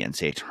weekend of the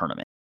NCAA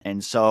tournament.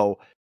 And so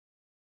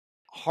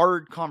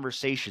hard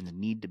conversations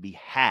need to be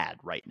had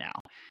right now.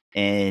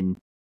 And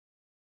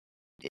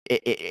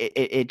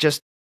it's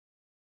just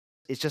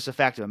a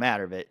fact of the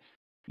matter that,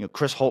 you know,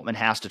 Chris Holtmann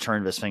has to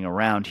turn this thing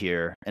around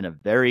here in a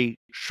very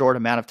short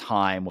amount of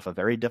time with a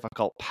very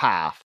difficult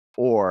path,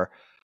 or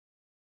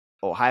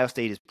Ohio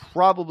State is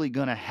probably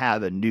going to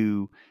have a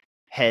new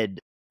head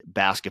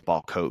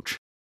basketball coach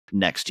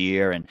next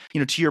year. And, you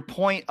know, to your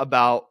point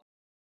about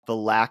the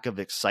lack of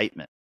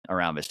excitement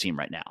around this team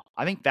right now,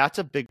 I think that's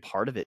a big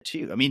part of it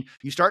too. I mean,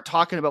 you start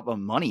talking about the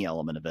money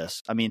element of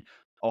this. I mean,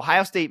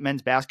 Ohio State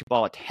men's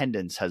basketball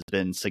attendance has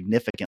been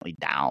significantly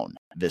down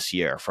this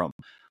year from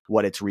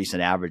what its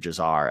recent averages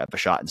are at the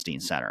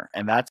Schottenstein Center.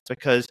 And that's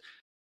because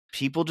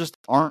people just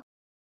aren't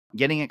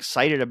getting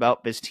excited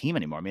about this team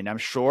anymore. I mean, I'm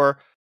sure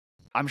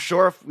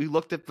if we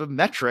looked at the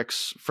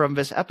metrics from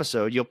this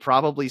episode, you'll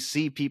probably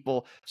see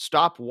people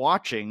stop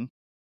watching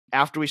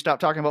after we stop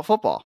talking about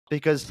football,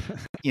 because,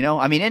 you know,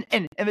 I mean,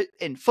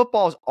 and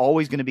football is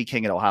always going to be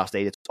king at Ohio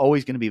State. It's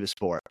always going to be the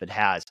sport that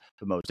has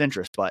the most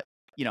interest. But,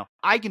 you know,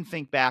 I can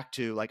think back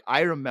to, like,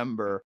 I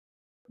remember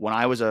when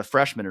I was a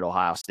freshman at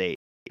Ohio State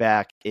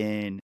back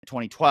in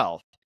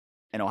 2012,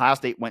 and Ohio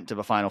State went to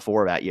the Final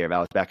Four that year. That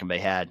was back when they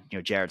had, you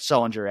know, Jared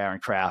Sullinger, Aaron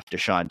Kraft,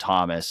 Deshaun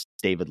Thomas,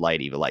 David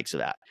Lighty, the likes of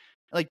that.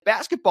 Like,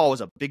 basketball was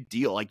a big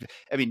deal. Like,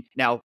 I mean,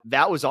 now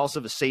that was also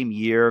the same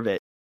year that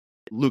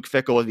Luke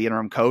Fickell was the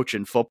interim coach,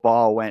 and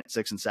football went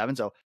 6-7.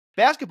 So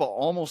basketball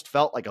almost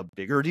felt like a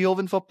bigger deal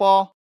than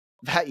football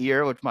that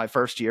year, which my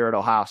first year at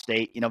Ohio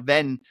State. You know,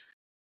 then,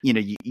 you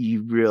know,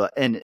 you realize,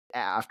 and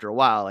after a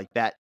while, like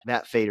that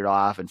faded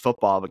off, and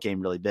football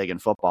became really big,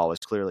 and football was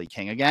clearly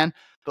king again.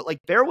 But, like,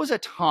 there was a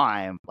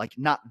time, like,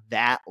 not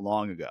that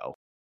long ago,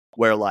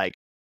 where, like,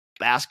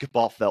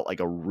 basketball felt like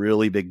a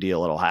really big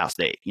deal at Ohio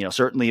State. You know,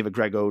 certainly the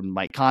Greg Oden,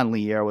 Mike Conley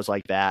year was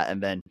like that.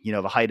 And then, you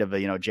know, the height of the,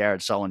 you know,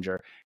 Jared Sullinger,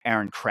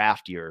 Aaron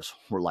Kraft years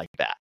were like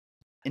that.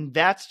 And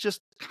that's just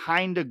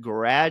kind of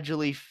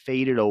gradually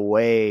faded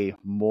away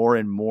more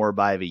and more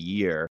by the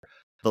year,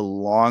 the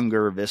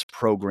longer this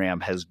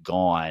program has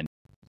gone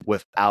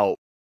without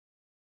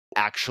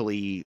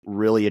actually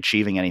really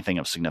achieving anything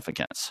of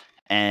significance.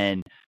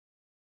 And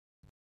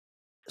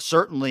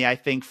certainly, I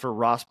think for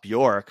Ross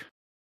Bjork,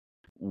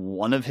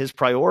 one of his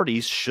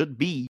priorities should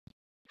be,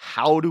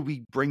 how do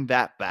we bring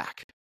that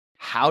back?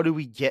 How do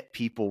we get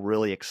people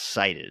really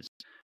excited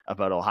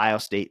about Ohio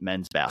State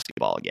men's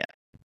basketball again?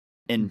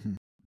 And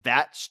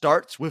that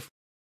starts with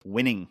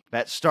winning.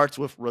 That starts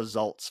with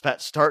results.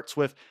 That starts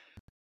with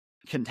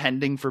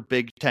contending for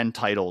Big Ten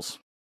titles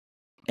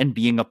and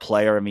being a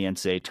player in the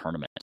NCAA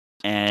tournament.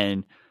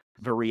 And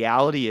the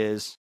reality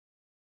is,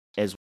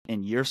 as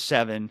in year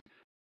 7,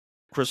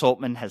 Chris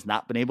Holtmann has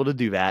not been able to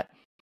do that.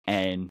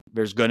 And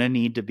there's going to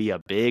need to be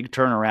a big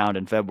turnaround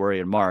in February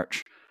and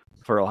March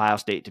for Ohio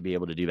State to be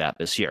able to do that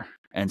this year.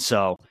 And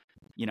so,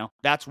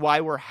 that's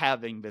why we're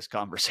having this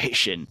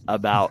conversation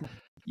about,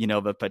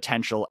 the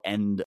potential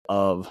end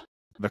of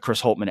the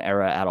Chris Holtmann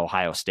era at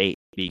Ohio State,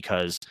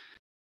 because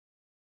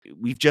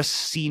we've just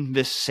seen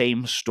this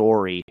same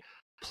story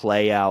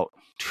play out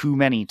too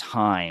many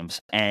times.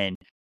 And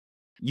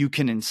you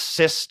can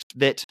insist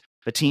that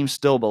the team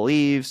still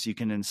believes, you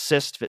can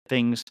insist that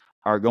things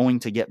are going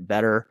to get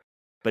better,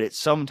 but at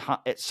some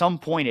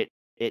point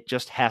it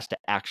just has to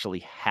actually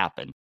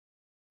happen.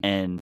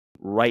 And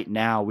right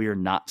now we are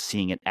not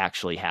seeing it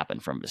actually happen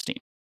from this team.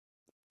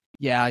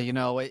 Yeah,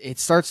 it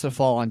starts to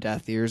fall on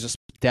deaf ears,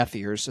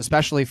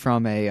 especially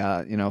from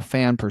a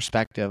fan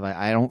perspective.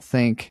 I don't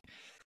think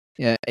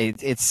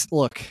it's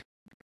look,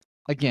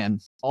 again,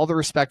 all the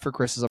respect for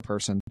Chris as a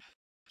person.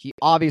 He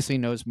obviously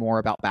knows more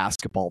about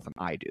basketball than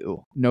I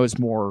do. Knows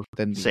more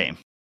than same.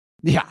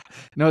 Yeah,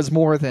 knows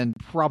more than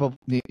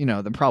probably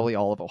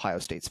all of Ohio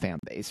State's fan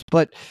base.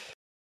 But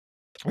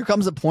there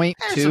comes a point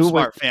There's some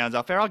smart fans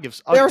out there.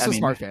 There are some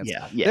smart fans.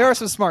 Yeah. There are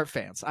some smart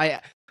fans.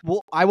 I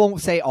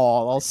won't say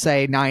all. I'll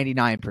say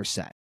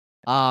 99%.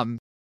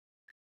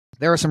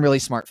 There are some really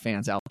smart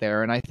fans out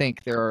there, and I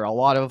think there are a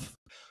lot of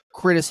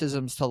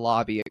criticisms to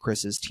lobby at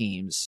Chris's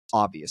teams,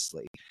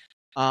 obviously.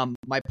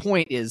 My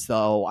point is,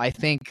 though, I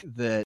think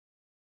that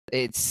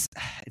it's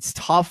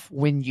tough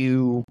when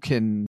you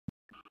can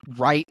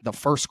write the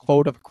first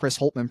quote of a Chris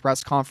Holtmann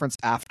press conference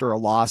after a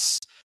loss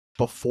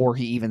before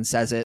he even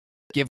says it.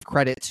 Give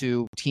credit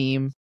to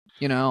team.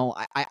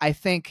 I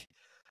think,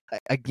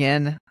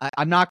 again,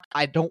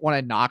 I don't want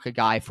to knock a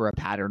guy for a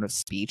pattern of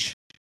speech,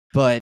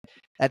 but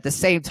at the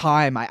same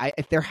time,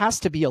 there has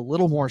to be a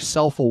little more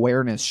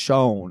self-awareness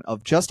shown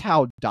of just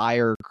how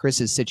dire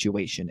Chris's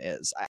situation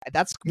is.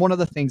 That's one of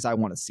the things I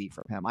want to see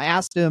from him. I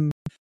asked him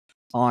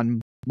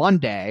on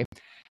Monday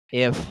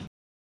if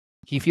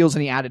he feels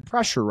any added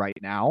pressure right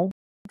now,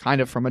 kind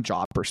of from a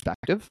job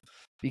perspective,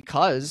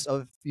 because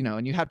of,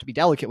 and you have to be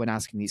delicate when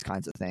asking these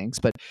kinds of things,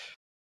 but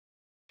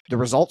the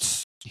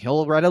results,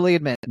 he'll readily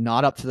admit,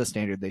 not up to the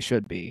standard they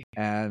should be.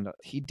 And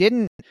he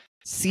didn't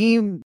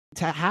seem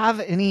to have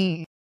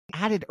any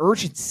added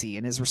urgency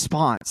in his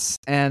response.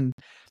 And,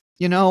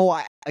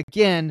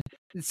 again,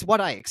 it's what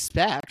I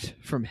expect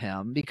from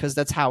him, because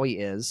that's how he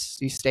is.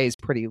 He stays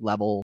pretty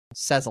level,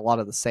 says a lot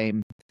of the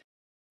same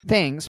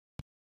things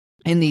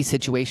in these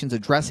situations,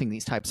 addressing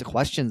these types of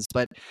questions.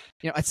 But,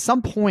 at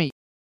some point,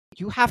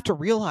 you have to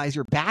realize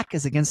your back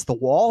is against the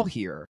wall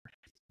here.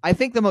 I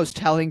think the most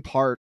telling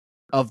part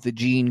of the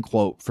Gene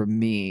quote from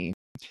me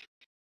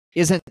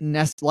isn't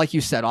like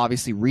you said,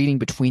 obviously reading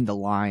between the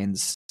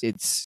lines.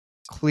 It's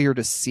clear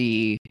to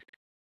see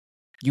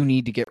you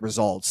need to get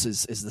results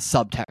is the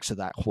subtext of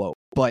that quote.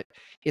 But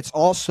it's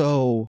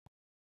also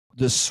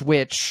the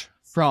switch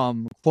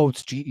from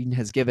quotes Gene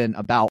has given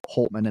about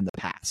Holtmann in the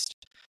past.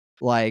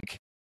 Like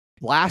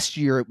last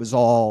year, it was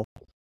all,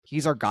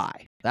 he's our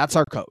guy. That's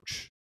our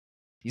coach.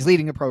 He's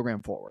leading the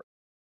program forward.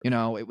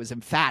 It was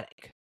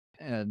emphatic.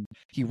 And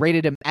he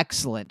rated him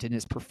excellent in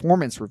his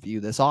performance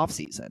review this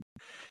offseason.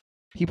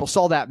 People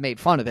saw that and made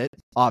fun of it,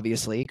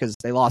 obviously, because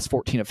they lost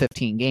 14 of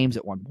 15 games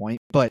at one point.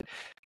 But,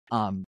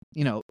 a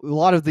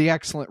lot of the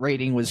excellent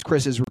rating was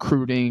Chris's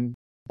recruiting,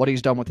 what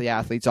he's done with the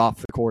athletes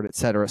off the court, et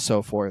cetera,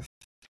 so forth.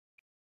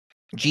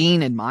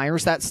 Gene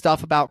admires that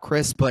stuff about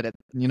Chris, but,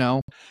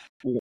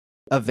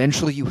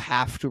 eventually you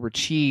have to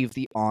achieve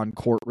the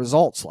on-court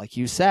results, like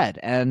you said.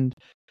 And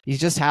he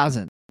just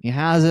hasn't. He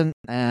hasn't,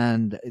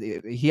 and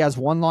he has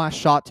one last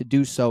shot to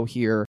do so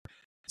here.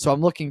 So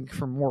I'm looking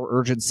for more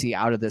urgency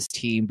out of this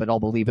team, but I'll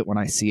believe it when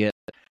I see it.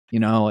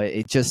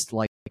 It just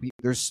like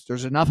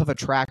there's enough of a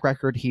track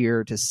record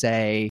here to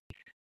say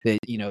that,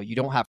 you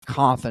don't have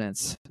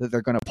confidence that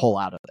they're going to pull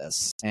out of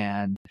this,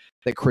 and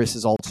that Chris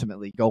is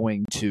ultimately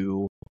going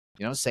to,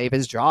 save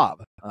his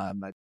job.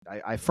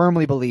 I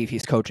firmly believe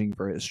he's coaching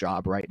for his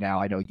job right now.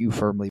 I know you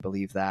firmly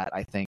believe that.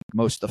 I think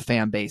most of the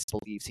fan base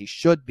believes he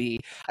should be.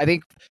 I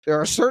think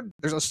there's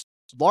a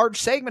large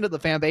segment of the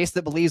fan base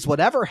that believes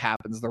whatever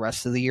happens the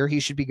rest of the year, he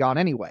should be gone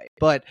anyway.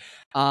 But,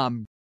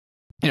 barring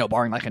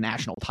like a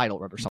national title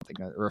run or something,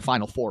 or a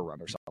Final Four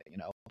run or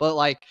something, But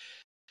like,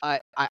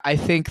 I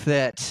think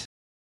that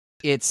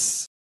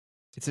it's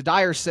it's a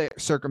dire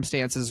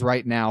circumstances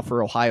right now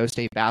for Ohio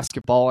State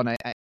basketball, and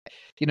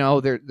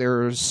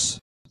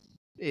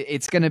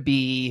it's going to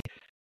be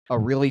a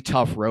really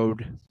tough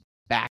road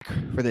back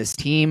for this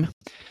team.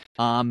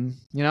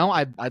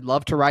 I'd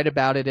love to write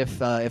about it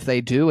if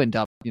they do end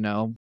up.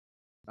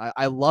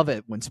 I love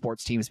it when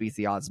sports teams beat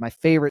the odds. My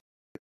favorite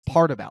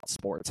part about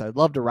sports. I'd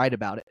love to write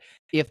about it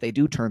if they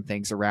do turn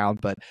things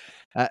around, but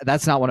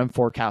that's not what I'm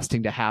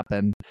forecasting to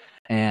happen.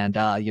 And,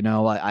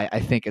 I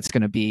think it's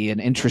going to be an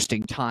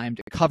interesting time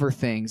to cover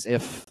things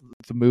if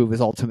the move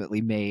is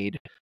ultimately made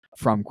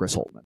from Chris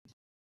Holtmann.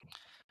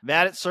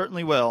 That it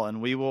certainly will,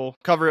 and we will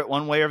cover it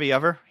one way or the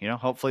other.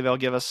 Hopefully they'll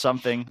give us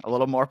something a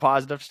little more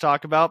positive to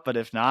talk about, but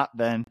if not,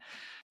 then,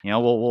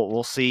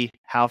 we'll see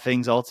how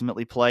things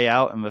ultimately play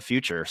out in the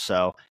future.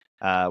 So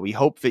we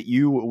hope that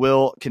you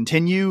will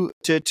continue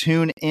to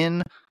tune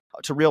in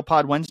to Real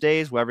Pod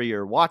Wednesdays, whether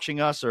you're watching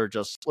us or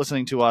just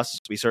listening to us.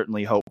 We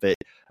certainly hope that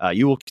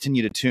you will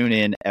continue to tune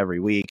in every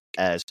week,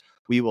 as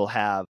we will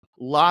have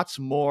lots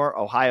more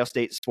Ohio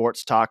State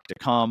sports talk to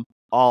come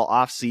all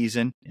off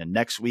season. And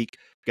next week,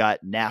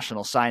 got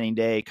National Signing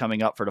Day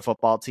coming up for the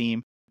football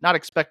team. Not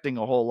expecting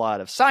a whole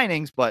lot of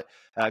signings, but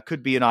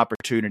could be an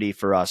opportunity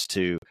for us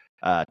to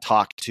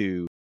talk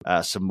to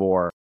some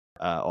more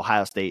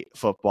Ohio State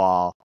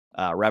football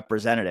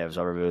representatives,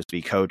 whether those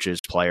be coaches,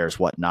 players,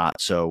 whatnot.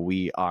 So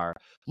we are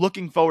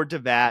looking forward to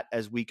that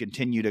as we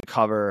continue to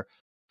cover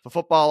the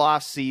football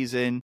off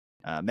season,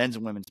 men's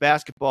and women's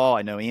basketball.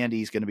 I know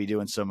Andy's going to be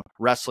doing some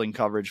wrestling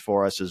coverage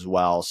for us as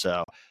well.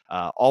 So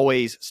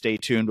always stay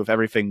tuned with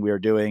everything we are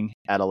doing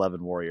at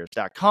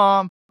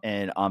 11warriors.com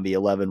and on the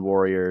 11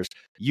 Warriors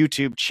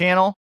YouTube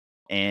channel.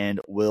 And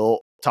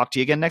we'll talk to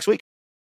you again next week.